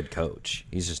legitimately good coach.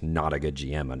 He's just not a good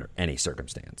GM under any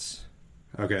circumstance.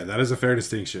 Okay, that is a fair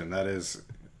distinction. That is...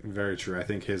 very true. I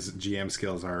think his GM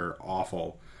skills are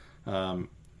awful.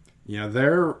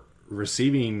 Their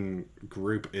receiving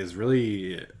group is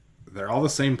really... They're all the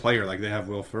same player. Like, they have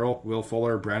Will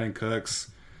Fuller, Brandon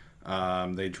Cooks.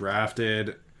 They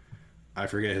drafted... I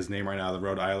forget his name right now, the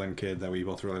Rhode Island kid that we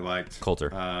both really liked.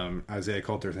 Coulter. Isaiah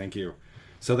Coulter, thank you.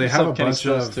 So they have a bunch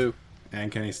of... Too.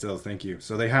 And Kenny Stills, thank you.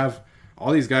 So they have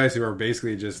all these guys who are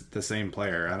basically just the same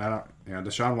player. And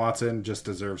Deshaun Watson just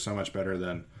deserves so much better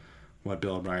than what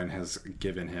Bill O'Brien has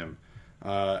given him.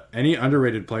 Any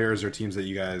underrated players or teams that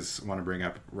you guys want to bring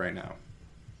up right now?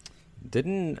 This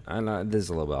is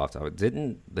a little bit off topic.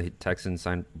 Didn't the Texans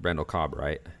sign Randall Cobb,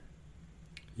 right?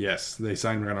 Yes, they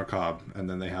signed Randall Cobb, and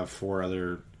then they have 4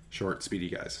 other short, speedy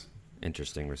guys.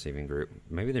 Interesting receiving group.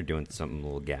 Maybe they're doing something a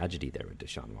little gadgety there with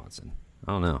Deshaun Watson.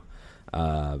 I don't know.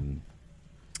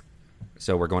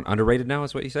 So we're going underrated now,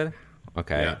 is what you said?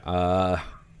 Okay. Yeah.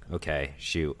 Okay,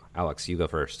 shoot. Alex, you go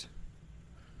first.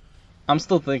 I'm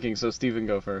still thinking, so Steven,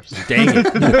 go first. Dang it.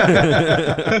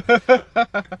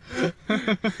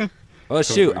 Well,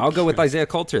 shoot. I'll go with Isaiah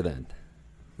Coulter then.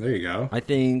 There you go. I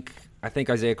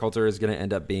think Isaiah Coulter is going to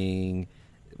end up being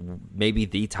maybe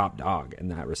the top dog in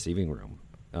that receiving room.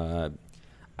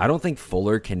 I don't think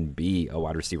Fuller can be a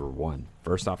wide receiver 1.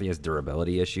 First off, he has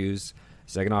durability issues.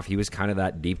 Second off, he was kind of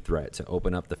that deep threat to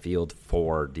open up the field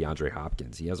for DeAndre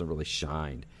Hopkins. He hasn't really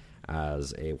shined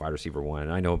as a wide receiver 1.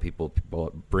 And I know people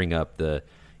bring up the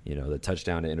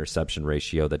touchdown to interception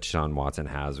ratio that Deshaun Watson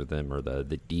has with him, or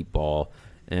the deep ball.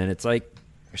 And it's like,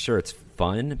 sure, it's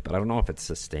fun, but I don't know if it's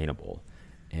sustainable.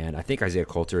 And I think Isaiah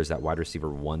Coulter is that wide receiver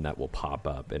 1 that will pop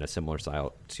up in a similar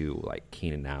style to like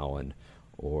Keenan Allen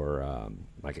or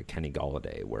like a Kenny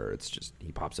Golladay, where it's just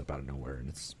he pops up out of nowhere and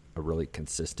it's a really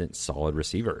consistent, solid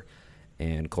receiver.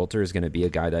 And Coulter is going to be a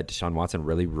guy that Deshaun Watson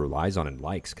really relies on and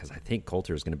likes, because I think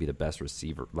Coulter is going to be the best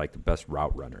receiver, like the best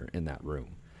route runner in that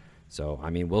room. So, I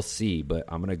mean, we'll see, but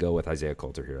I'm going to go with Isaiah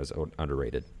Coulter here as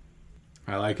underrated.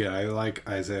 I like it. I like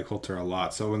Isaiah Coulter a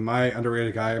lot. So with my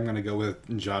underrated guy, I'm going to go with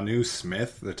Jonnu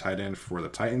Smith, the tight end for the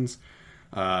Titans.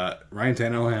 Ryan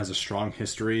Tannehill has a strong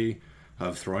history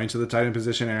of throwing to the tight end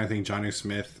position, and I think Jonnu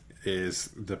Smith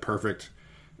is the perfect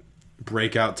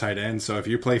breakout tight end. So if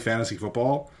you play fantasy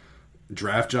football,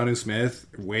 draft Jonnu Smith,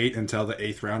 wait until the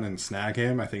 8th round and snag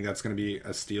him. I think that's going to be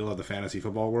a steal of the fantasy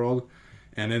football world.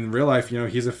 And in real life,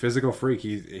 he's a physical freak.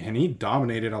 He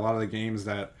dominated a lot of the games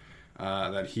that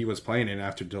he was playing in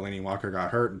after Delaney Walker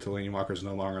got hurt. Delaney Walker's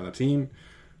no longer on the team.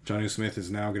 Jonnu Smith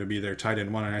is now going to be their tight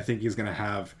end one, and I think he's going to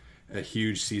have a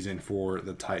huge season for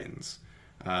the Titans.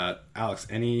 Alex,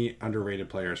 any underrated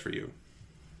players for you?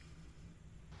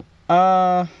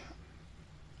 I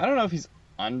don't know if he's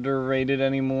underrated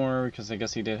anymore, because I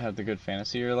guess he did have the good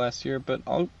fantasy year last year, but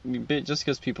just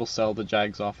because people sell the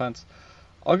Jags offense,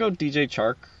 I'll go DJ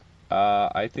Chark.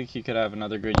 I think he could have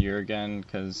another good year again,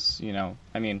 because,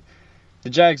 the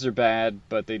Jags are bad,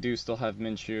 but they do still have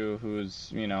Minshew,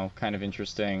 who's, kind of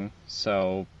interesting.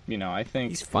 So, I think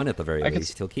he's fun at the very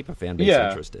least. He'll keep a fan base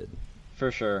interested.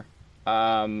 For sure.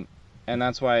 And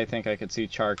that's why I think I could see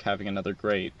Chark having another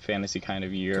great fantasy kind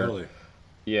of year. Totally.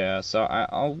 Yeah, so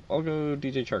I'll go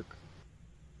DJ Chark.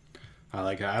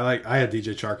 I had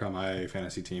DJ Chark on my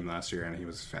fantasy team last year, and he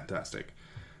was fantastic.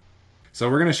 So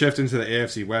we're going to shift into the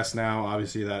AFC West now.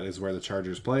 Obviously, that is where the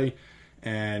Chargers play.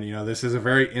 And, this is a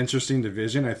very interesting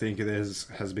division. I think it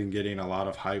has been getting a lot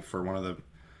of hype for one of the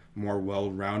more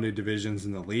well-rounded divisions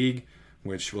in the league,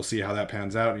 which we'll see how that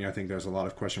pans out. I think there's a lot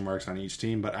of question marks on each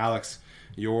team. But, Alex,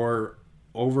 your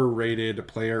overrated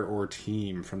player or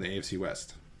team from the AFC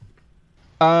West?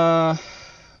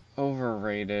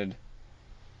 Overrated.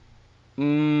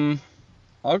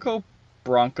 I'll go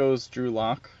Broncos Drew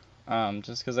Lock.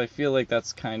 Just because I feel like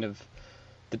that's kind of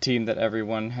the team that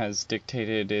everyone has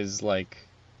dictated is like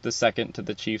the second to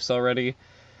the Chiefs already.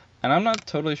 And I'm not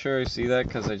totally sure I see that,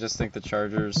 because I just think the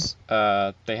Chargers,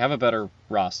 they have a better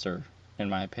roster, in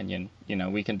my opinion.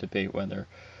 We can debate whether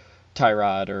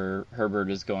Tyrod or Herbert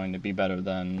is going to be better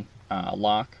than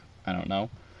Locke. I don't know.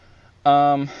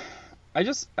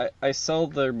 I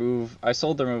sold their move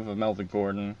of Melvin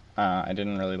Gordon. I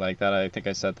didn't really like that. I think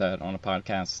I said that on a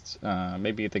podcast,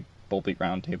 maybe at the Bull Beat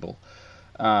Roundtable.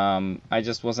 I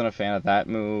just wasn't a fan of that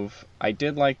move. I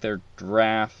did like their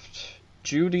draft.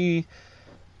 Judy,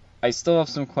 I still have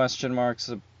some question marks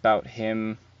about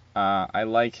him. I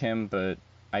like him, but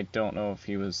I don't know if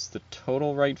he was the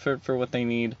total right fit for what they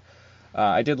need.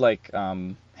 I did like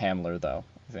Hamler, though.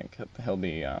 I think he'll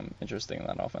be interesting in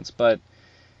that offense. But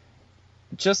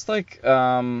just like,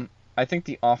 I think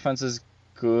the offense is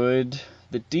good.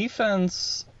 The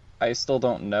defense, I still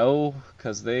don't know,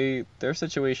 because their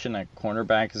situation at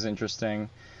cornerback is interesting,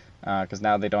 because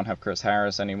now they don't have Chris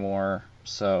Harris anymore.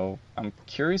 So I'm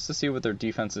curious to see what their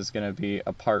defense is going to be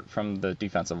apart from the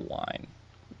defensive line,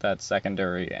 that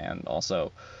secondary and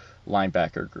also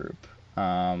linebacker group.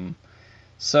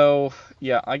 So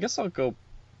yeah, I guess I'll go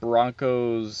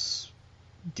Broncos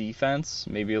defense,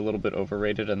 maybe a little bit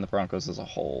overrated, and the Broncos as a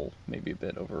whole maybe a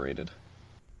bit overrated.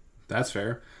 That's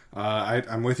fair.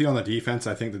 I'm with you on the defense.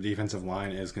 I think the defensive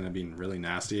line is going to be really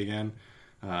nasty again.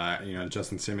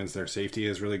 Justin Simmons, their safety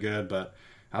is really good, but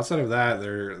outside of that,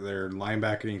 their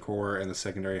linebacking core and the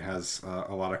secondary has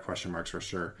a lot of question marks for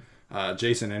sure.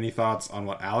 Jason, any thoughts on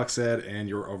what Alex said and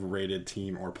your overrated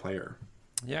team or player?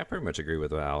 Yeah, I pretty much agree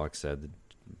with what Alex said, the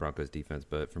Broncos defense.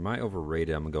 But for my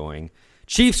overrated, I'm going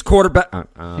Chiefs quarterback.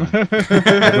 I'm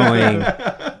going.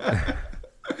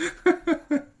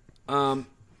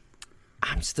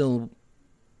 I'm still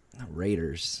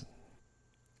Raiders.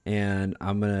 And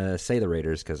I'm going to say the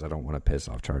Raiders because I don't want to piss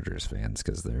off Chargers fans,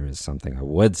 because there is something I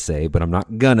would say, but I'm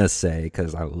not going to say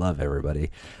because I love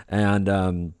everybody. And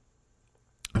I'm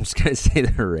just going to say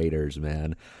the Raiders,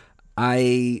 man.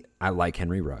 I like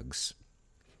Henry Ruggs.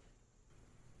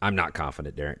 I'm not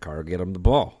confident Derek Carr will get him the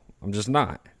ball. I'm just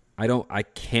not. I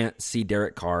can't see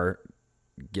Derek Carr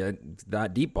get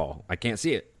that deep ball. I can't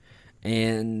see it.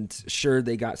 And sure,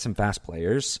 they got some fast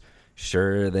players.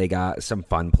 Sure, they got some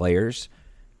fun players.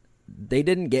 They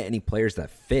didn't get any players that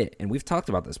fit, and we've talked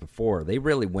about this before. They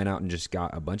really went out and just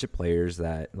got a bunch of players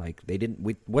that, like, they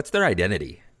didn't. What's their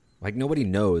identity? Like, nobody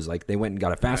knows. Like, they went and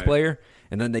got a fast player,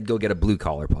 and then they'd go get a blue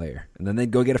collar player, and then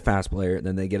they'd go get a fast player, and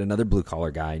then they get another blue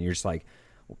collar guy, and you're just like,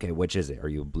 okay, which is it? Are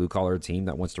you a blue collar team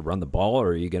that wants to run the ball, or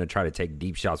are you going to try to take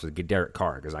deep shots with Derek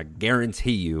Carr? Because I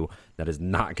guarantee you that is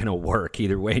not going to work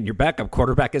either way. And your backup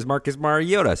quarterback is Marcus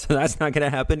Mariota, so that's not going to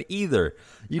happen either.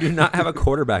 You do not have a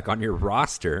quarterback on your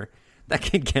roster that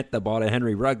can get the ball to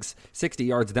Henry Ruggs 60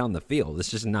 yards down the field. It's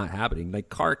just not happening. Like,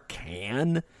 Carr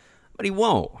can, but he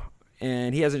won't.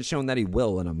 And he hasn't shown that he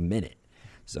will in a minute.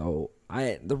 So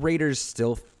the Raiders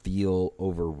still feel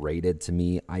overrated to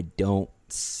me. I don't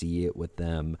see it with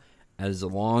them as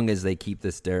long as they keep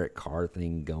this Derek Carr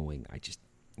thing going.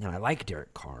 I like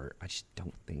Derek Carr. I just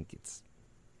don't think it's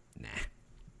nah.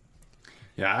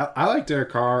 Yeah, I like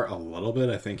Derek Carr a little bit.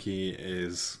 I think he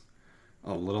is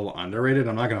a little underrated.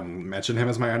 I'm not going to mention him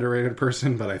as my underrated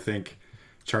person, but I think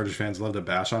Chargers fans love to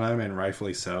bash on him, and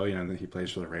rightfully so. He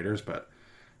plays for the Raiders, but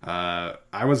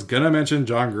I was gonna mention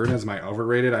John Gruden as my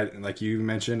overrated. Like you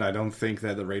mentioned, I don't think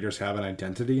that the Raiders have an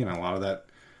identity, and a lot of that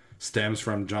stems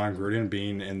from John Gruden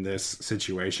being in this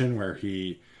situation where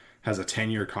he has a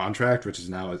 10-year contract, which is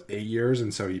now 8 years,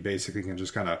 and so he basically can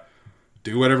just kind of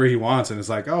do whatever he wants, and it's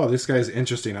like, oh, this guy's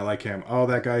interesting, I like him. Oh,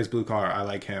 that guy's blue collar, I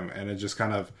like him. And it just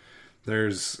kind of,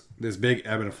 there's this big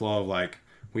ebb and flow of like,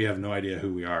 we have no idea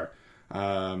who we are.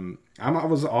 I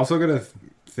was also gonna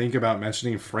think about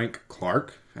mentioning Frank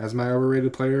Clark as my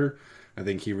overrated player. I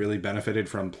think he really benefited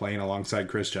from playing alongside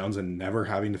Chris Jones and never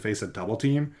having to face a double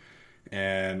team.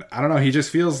 And I don't know, he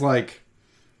feels like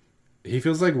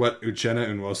what Uchenna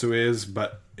Nwosu is,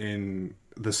 but in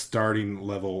the starting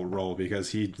level role, because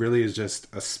he really is just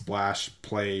a splash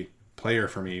player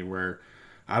for me, where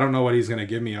I don't know what he's going to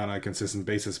give me on a consistent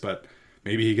basis, but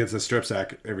maybe he gets a strip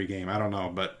sack every game. I don't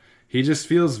know, but he just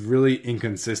feels really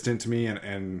inconsistent to me,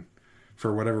 and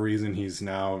for whatever reason, he's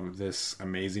now this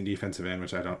amazing defensive end,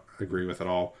 which I don't agree with at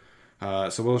all.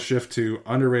 So we'll shift to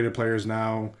underrated players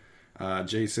now.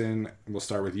 Jason, we'll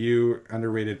start with you.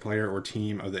 Underrated player or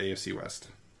team of the AFC West.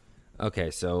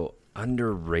 Okay, so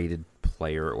underrated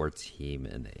player or team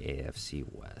in the AFC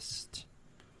West.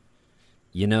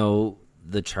 You know,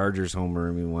 the Chargers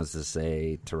homer me wants to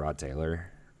say Tyrod Taylor.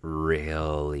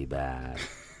 Really bad.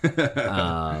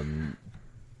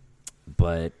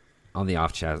 But on the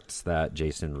off chance that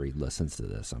Jason Reed listens to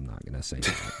this, I'm not going to say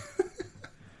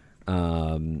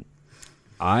that.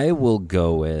 I will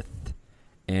go with,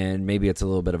 and maybe it's a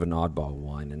little bit of an oddball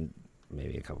one, and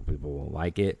maybe a couple people won't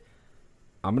like it.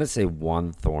 I'm going to say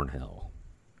Juan Thornhill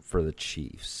for the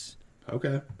Chiefs.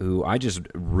 Okay. Who I just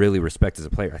really respect as a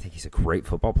player. I think he's a great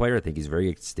football player. I think he's very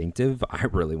instinctive. I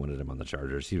really wanted him on the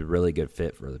Chargers. He's a really good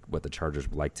fit for what the Chargers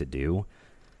would like to do.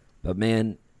 But,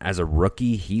 man, as a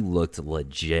rookie, he looked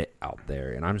legit out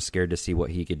there, and I'm scared to see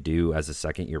what he could do as a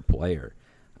second-year player.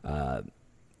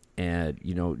 And,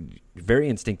 you know, very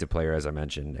instinctive player, as I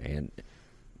mentioned. And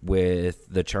with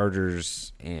the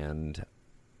Chargers and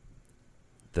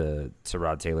the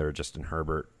Tyrod Taylor, Justin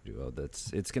Herbert duo,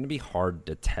 it's going to be hard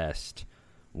to test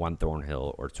Juan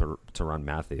Thornhill or Tyrann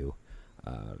Mathieu.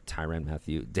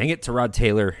 Dang it, Tyrod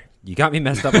Taylor. You got me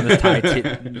messed up on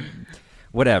the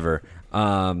whatever. The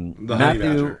Mathieu, Honey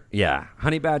Badger. Yeah,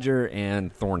 Honey Badger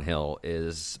and Thornhill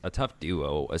is a tough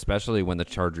duo, especially when the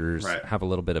Chargers have a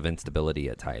little bit of instability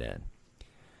at tight end.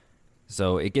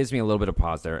 So it gives me a little bit of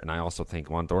pause there, and I also think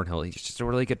Juan Thornhill, he's just a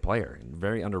really good player, and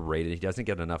very underrated. He doesn't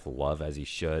get enough love as he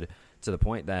should, to the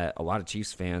point that a lot of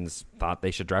Chiefs fans thought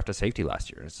they should draft a safety last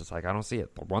year. It's just like, I don't see it.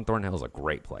 Juan Thornhill is a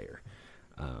great player.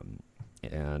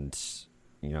 And,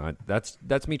 you know, that's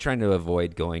me trying to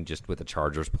avoid going just with a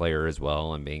Chargers player as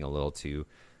well and being a little too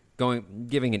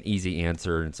giving an easy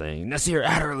answer and saying Nasir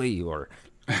Adderley or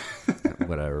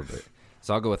whatever. But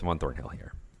so I'll go with Juan Thornhill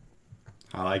here.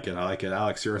 I like it.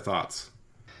 Alex, your thoughts?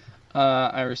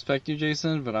 I respect you,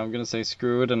 Jason, but I'm going to say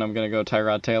screw it, and I'm going to go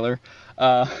Tyrod Taylor.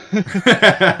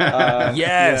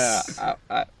 Yes!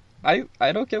 Yeah,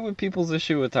 I don't get what people's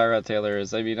issue with Tyrod Taylor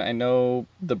is. I mean, I know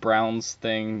the Browns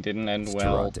thing didn't end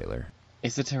well. Tyrod Taylor.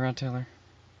 Is it Tyrod Taylor?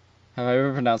 Have I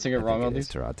been pronouncing it wrong all these?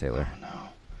 Tyrod Taylor. Oh, no.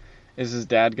 Is his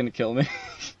dad going to kill me?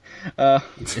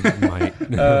 It might.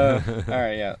 All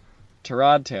right, yeah.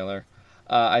 Tyrod Taylor.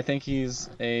 I think he's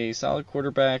a solid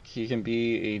quarterback. He can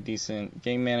be a decent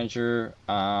game manager.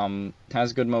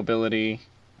 Has good mobility.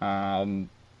 Can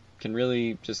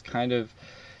really just kind of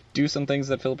do some things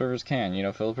that Phillip Rivers can. You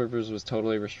know, Phillip Rivers was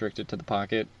totally restricted to the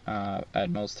pocket at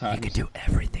most times. He can do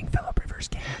everything Phillip Rivers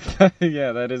can.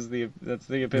 Yeah, that's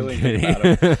the appealing thing about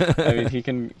him. I mean, he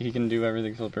can do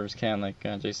everything Phillip Rivers can, like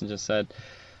Jason just said.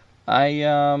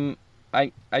 I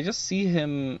just see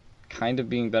him kind of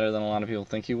being better than a lot of people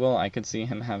think he will. I could see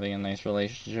him having a nice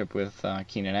relationship with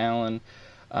Keenan Allen.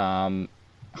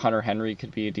 Hunter Henry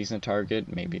could be a decent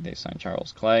target. Maybe they sign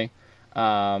Charles Clay.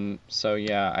 So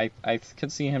yeah, I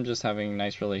could see him just having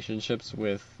nice relationships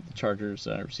with the Chargers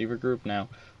receiver group. Now,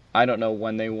 I don't know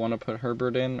when they want to put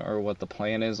Herbert in or what the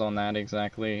plan is on that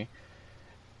exactly.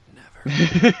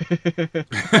 Never.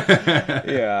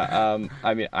 Yeah,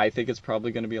 I mean, I think it's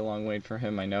probably going to be a long wait for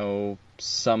him. I know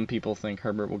some people think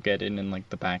Herbert will get in like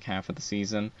the back half of the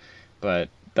season, but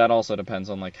that also depends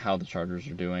on like how the Chargers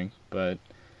are doing. But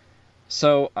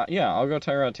so yeah, I'll go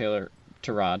Tyrod Taylor.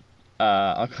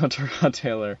 I'll go Tyrod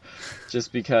Taylor,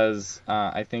 just because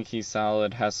I think he's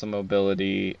solid, has some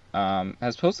mobility,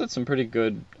 has posted some pretty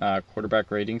good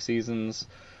quarterback rating seasons,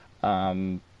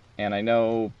 and I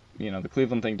know, you know, the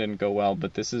Cleveland thing didn't go well,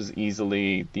 but this is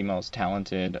easily the most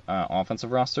talented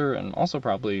offensive roster, and also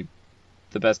probably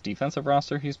the best defensive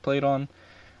roster he's played on,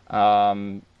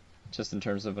 just in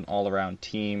terms of an all-around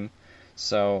team.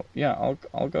 So yeah,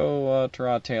 I'll go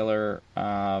Tyrod Taylor.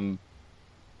 I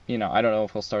don't know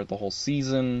if he'll start the whole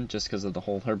season just because of the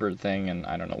whole Herbert thing, and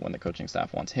I don't know when the coaching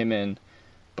staff wants him in.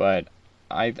 But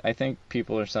I think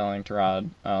people are selling Tyrod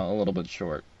a little bit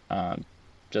short,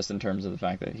 just in terms of the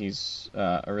fact that he's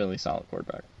a really solid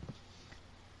quarterback.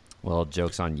 Well,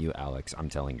 joke's on you, Alex. I'm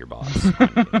telling your boss.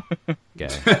 Okay.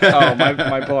 Oh,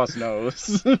 my boss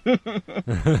knows.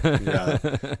 Yeah,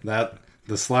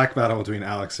 the Slack battle between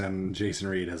Alex and Jason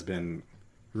Reed has been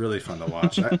really fun to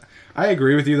watch. I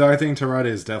agree with you, though. I think Tyrod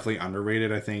is definitely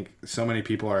underrated. I think so many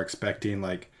people are expecting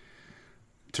like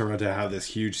Tyrod to have this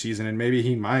huge season, and maybe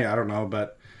he might. I don't know,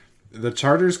 but the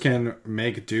Chargers can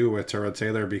make do with Tyrod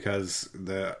Taylor because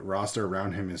the roster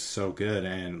around him is so good,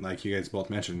 and like you guys both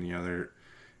mentioned, there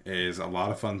is a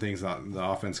lot of fun things that the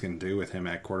offense can do with him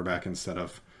at quarterback instead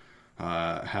of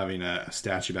having a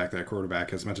statue back there at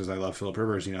quarterback. As much as I love Phillip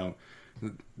Rivers,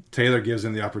 Taylor gives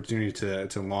him the opportunity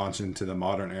to launch into the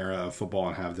modern era of football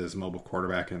and have this mobile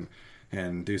quarterback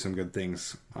and do some good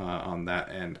things on that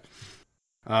end.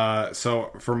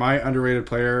 So for my underrated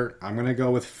player, I'm going to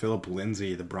go with Philip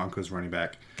Lindsay, the Broncos running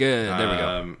back. Good. There we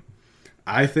go.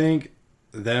 I think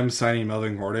them signing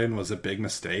Melvin Gordon was a big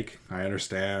mistake. I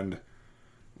understand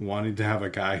wanting to have a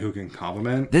guy who can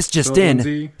complement This just Phillip in,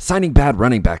 Lindsay. signing bad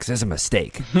running backs is a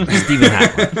mistake. Steven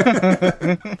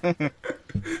Hackman.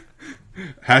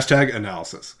 Hashtag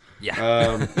analysis.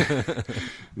 Yeah.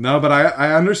 No, but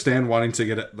I understand wanting to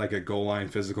get like a goal line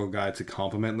physical guy to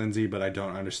complement Lindsay, but I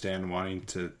don't understand wanting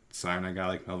to sign a guy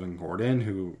like Melvin Gordon,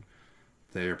 who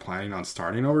they're planning on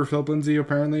starting over Philip Lindsay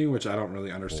apparently, which I don't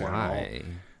really understand Why?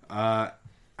 at all.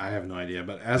 I have no idea,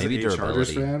 but as Maybe a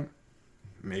Chargers durability. fan,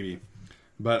 maybe.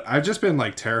 But I've just been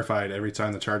like terrified every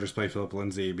time the Chargers play Philip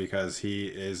Lindsay because he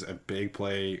is a big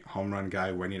play home run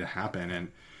guy waiting to happen,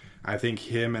 and I think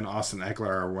him and Austin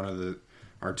Eckler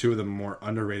are two of the more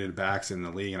underrated backs in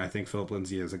the league, and I think Philip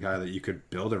Lindsay is a guy that you could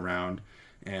build around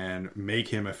and make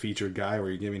him a featured guy where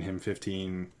you're giving him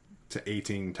 15 to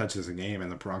 18 touches a game,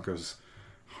 and the Broncos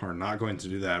are not going to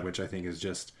do that, which I think is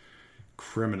just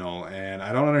criminal, and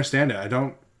I don't understand it. I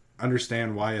don't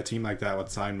understand why a team like that would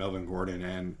sign Melvin Gordon,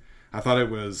 and I thought it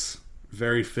was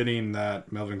very fitting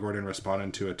that Melvin Gordon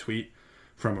responded to a tweet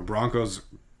from a Broncos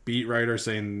beat writer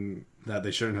saying that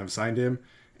they shouldn't have signed him.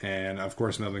 And, of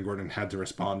course, Melvin Gordon had to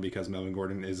respond because Melvin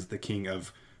Gordon is the king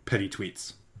of petty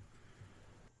tweets.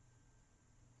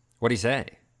 What'd he say?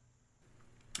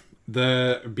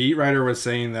 The beat writer was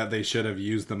saying that they should have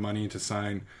used the money to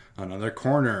sign another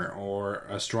corner or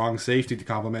a strong safety to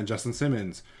complement Justin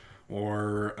Simmons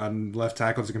or a left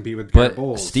tackle to compete with Garrett But,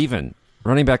 Bowles. Steven,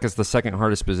 running back is the second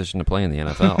hardest position to play in the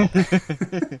NFL.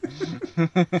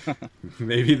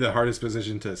 Maybe the hardest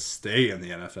position to stay in the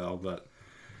NFL, but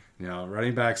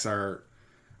running backs are.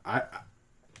 I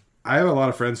have a lot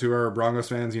of friends who are Broncos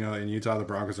fans. In Utah, the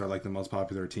Broncos are like the most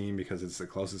popular team because it's the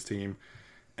closest team,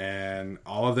 and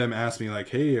all of them ask me like,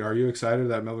 "Hey, are you excited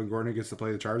that Melvin Gordon gets to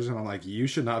play the Chargers?" And I'm like, "You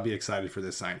should not be excited for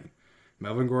this signing.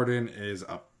 Melvin Gordon is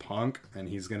a punk, and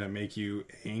he's gonna make you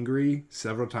angry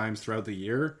several times throughout the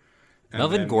year." And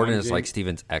Melvin then Gordon one is game- like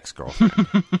Steven's ex-girlfriend.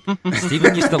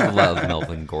 Steven used to love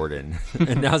Melvin Gordon.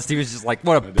 And now Steven's just like,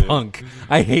 what a punk.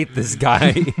 I hate this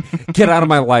guy. Get out of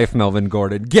my life, Melvin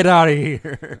Gordon. Get out of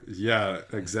here. Yeah,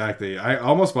 exactly. I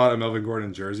almost bought a Melvin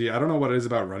Gordon jersey. I don't know what it is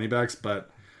about running backs, but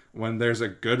when there's a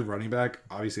good running back,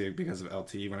 obviously because of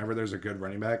LT, whenever there's a good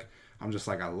running back, I'm just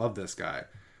like, I love this guy.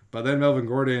 But then Melvin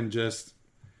Gordon just,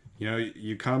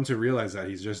 you come to realize that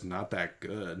he's just not that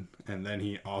good. And then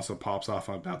he also pops off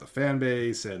about the fan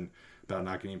base and about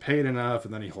not getting paid enough.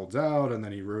 And then he holds out and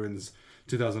then he ruins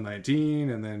 2019.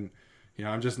 And then,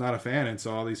 I'm just not a fan. And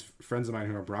so all these friends of mine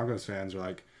who are Broncos fans are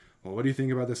like, well, what do you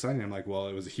think about this signing? I'm like, well,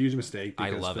 it was a huge mistake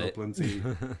because I love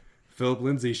Philip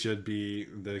Lindsay should be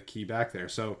the key back there.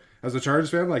 So as a Chargers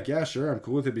fan, like, yeah, sure, I'm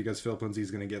cool with it because Philip Lindsay's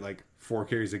going to get like 4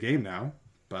 carries a game now.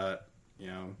 But,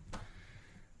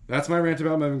 that's my rant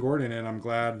about Melvin Gordon, and I'm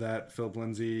glad that Philip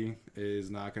Lindsay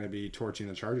is not going to be torching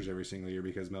the Chargers every single year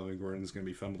because Melvin Gordon is going to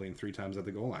be fumbling 3 times at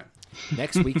the goal line.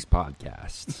 Next week's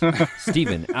podcast,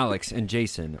 Steven, Alex, and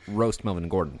Jason roast Melvin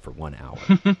Gordon for 1 hour.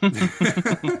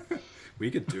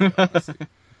 We could do it, honestly.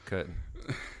 Could.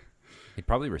 He'd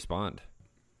probably respond.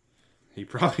 He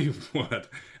probably would,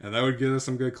 and that would give us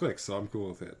some good clicks, so I'm cool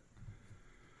with it.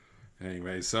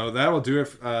 Anyway, so that will do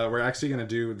it. We're actually going to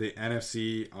do the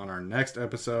NFC on our next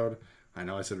episode. I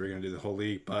know I said we are going to do the whole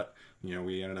league, but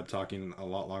we ended up talking a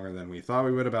lot longer than we thought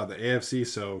we would about the AFC,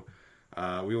 so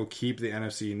we will keep the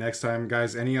NFC next time.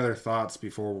 Guys, any other thoughts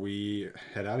before we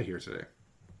head out of here today?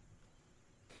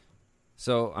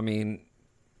 So, I mean,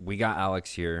 we got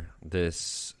Alex here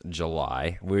this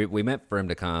July. We meant for him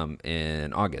to come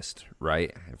in August,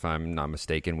 right? If I'm not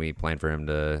mistaken, we planned for him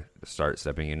to start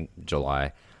stepping in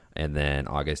July, and then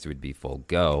August would be full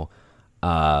go.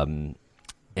 And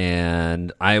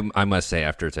I must say,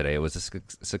 after today, it was a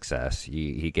success.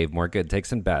 He gave more good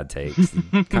takes than bad takes.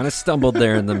 Kind of stumbled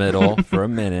there in the middle for a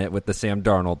minute with the Sam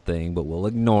Darnold thing, but we'll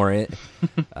ignore it.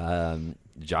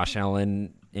 Josh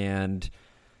Allen and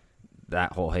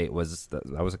that whole hate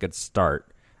that was a good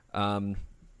start. But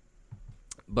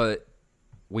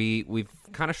we've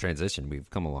kind of transitioned. We've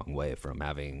come a long way from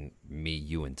having me,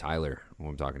 you, and Tyler.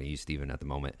 I'm talking to you, Steven, at the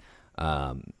moment.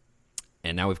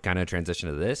 And now we've kind of transitioned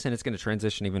to this, and it's going to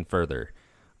transition even further.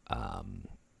 I'm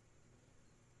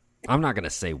not going to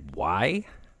say why,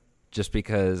 just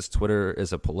because Twitter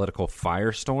is a political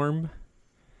firestorm,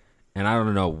 and I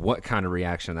don't know what kind of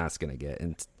reaction that's going to get.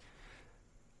 And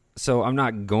so I'm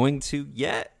not going to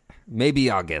yet. Maybe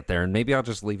I'll get there, and maybe I'll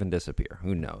just leave and disappear.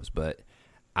 Who knows? But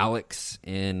Alex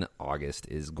in August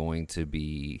is going to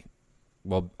be...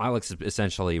 Well, Alex is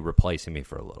essentially replacing me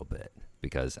for a little bit,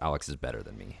 because Alex is better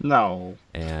than me. No.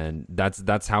 And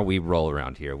that's how we roll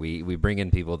around here. We bring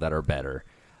in people that are better.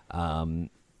 And,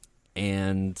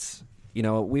 you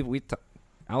know,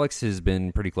 Alex has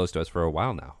been pretty close to us for a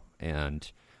while now.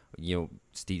 And, you know,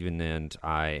 Steven and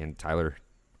I and Tyler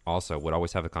also would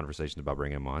always have a conversation about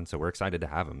bringing him on. So we're excited to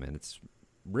have him. And it's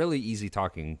really easy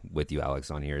talking with you, Alex,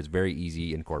 on here. It's very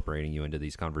easy incorporating you into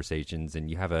these conversations.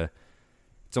 And you have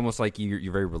it's almost like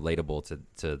you're very relatable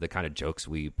to the kind of jokes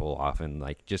we pull off and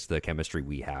like just the chemistry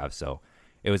we have. So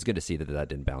it was good to see that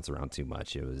didn't bounce around too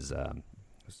much. It was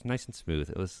nice and smooth.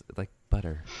 It was like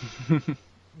butter.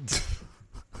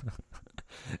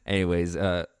 Anyways,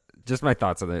 just my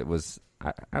thoughts on it was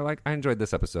I enjoyed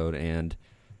this episode, and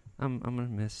I'm gonna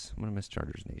miss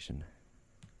Chargers Nation.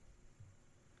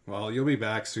 Well, you'll be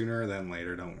back sooner than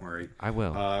later. Don't worry. I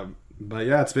will. But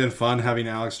yeah, it's been fun having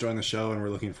Alex join the show, and we're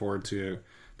looking forward to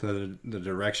the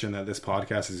direction that this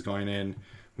podcast is going in.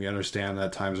 We understand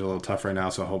that times are a little tough right now,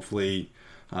 so hopefully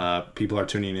people are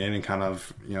tuning in and kind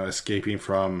of, you know, escaping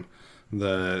from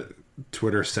the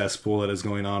Twitter cesspool that is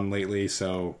going on lately.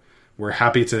 So we're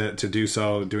happy to do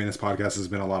so. Doing this podcast has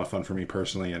been a lot of fun for me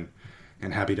personally, and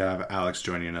happy to have Alex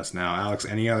joining us now. Alex,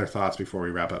 any other thoughts before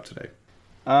we wrap up today?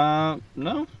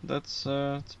 No, that's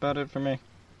about it for me.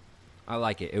 I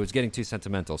like it. It was getting too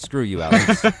sentimental. Screw you,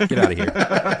 Alex. Get out of here.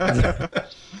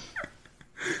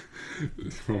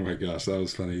 Oh my gosh, that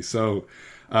was funny. So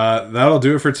that'll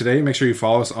do it for today. Make sure you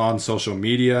follow us on social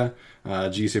media,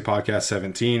 GC Podcast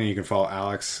 17, and you can follow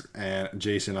Alex and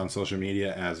Jason on social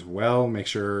media as well. Make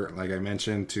sure, like I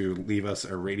mentioned, to leave us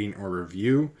a rating or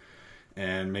review,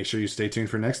 and make sure you stay tuned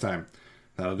for next time.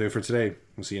 That'll do it for today.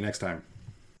 We'll see you next time.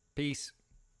 Peace.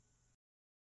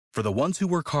 For the ones who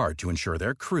work hard to ensure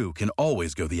their crew can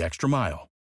always go the extra mile,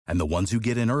 and the ones who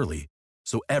get in early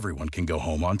so everyone can go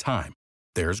home on time,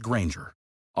 there's Grainger,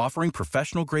 offering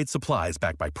professional-grade supplies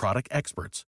backed by product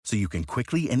experts so you can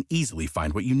quickly and easily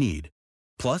find what you need.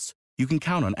 Plus, you can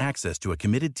count on access to a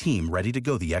committed team ready to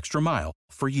go the extra mile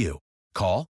for you.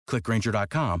 Call, click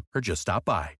Grainger.com, or just stop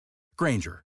by.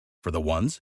 Grainger, for the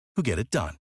ones who get it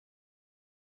done.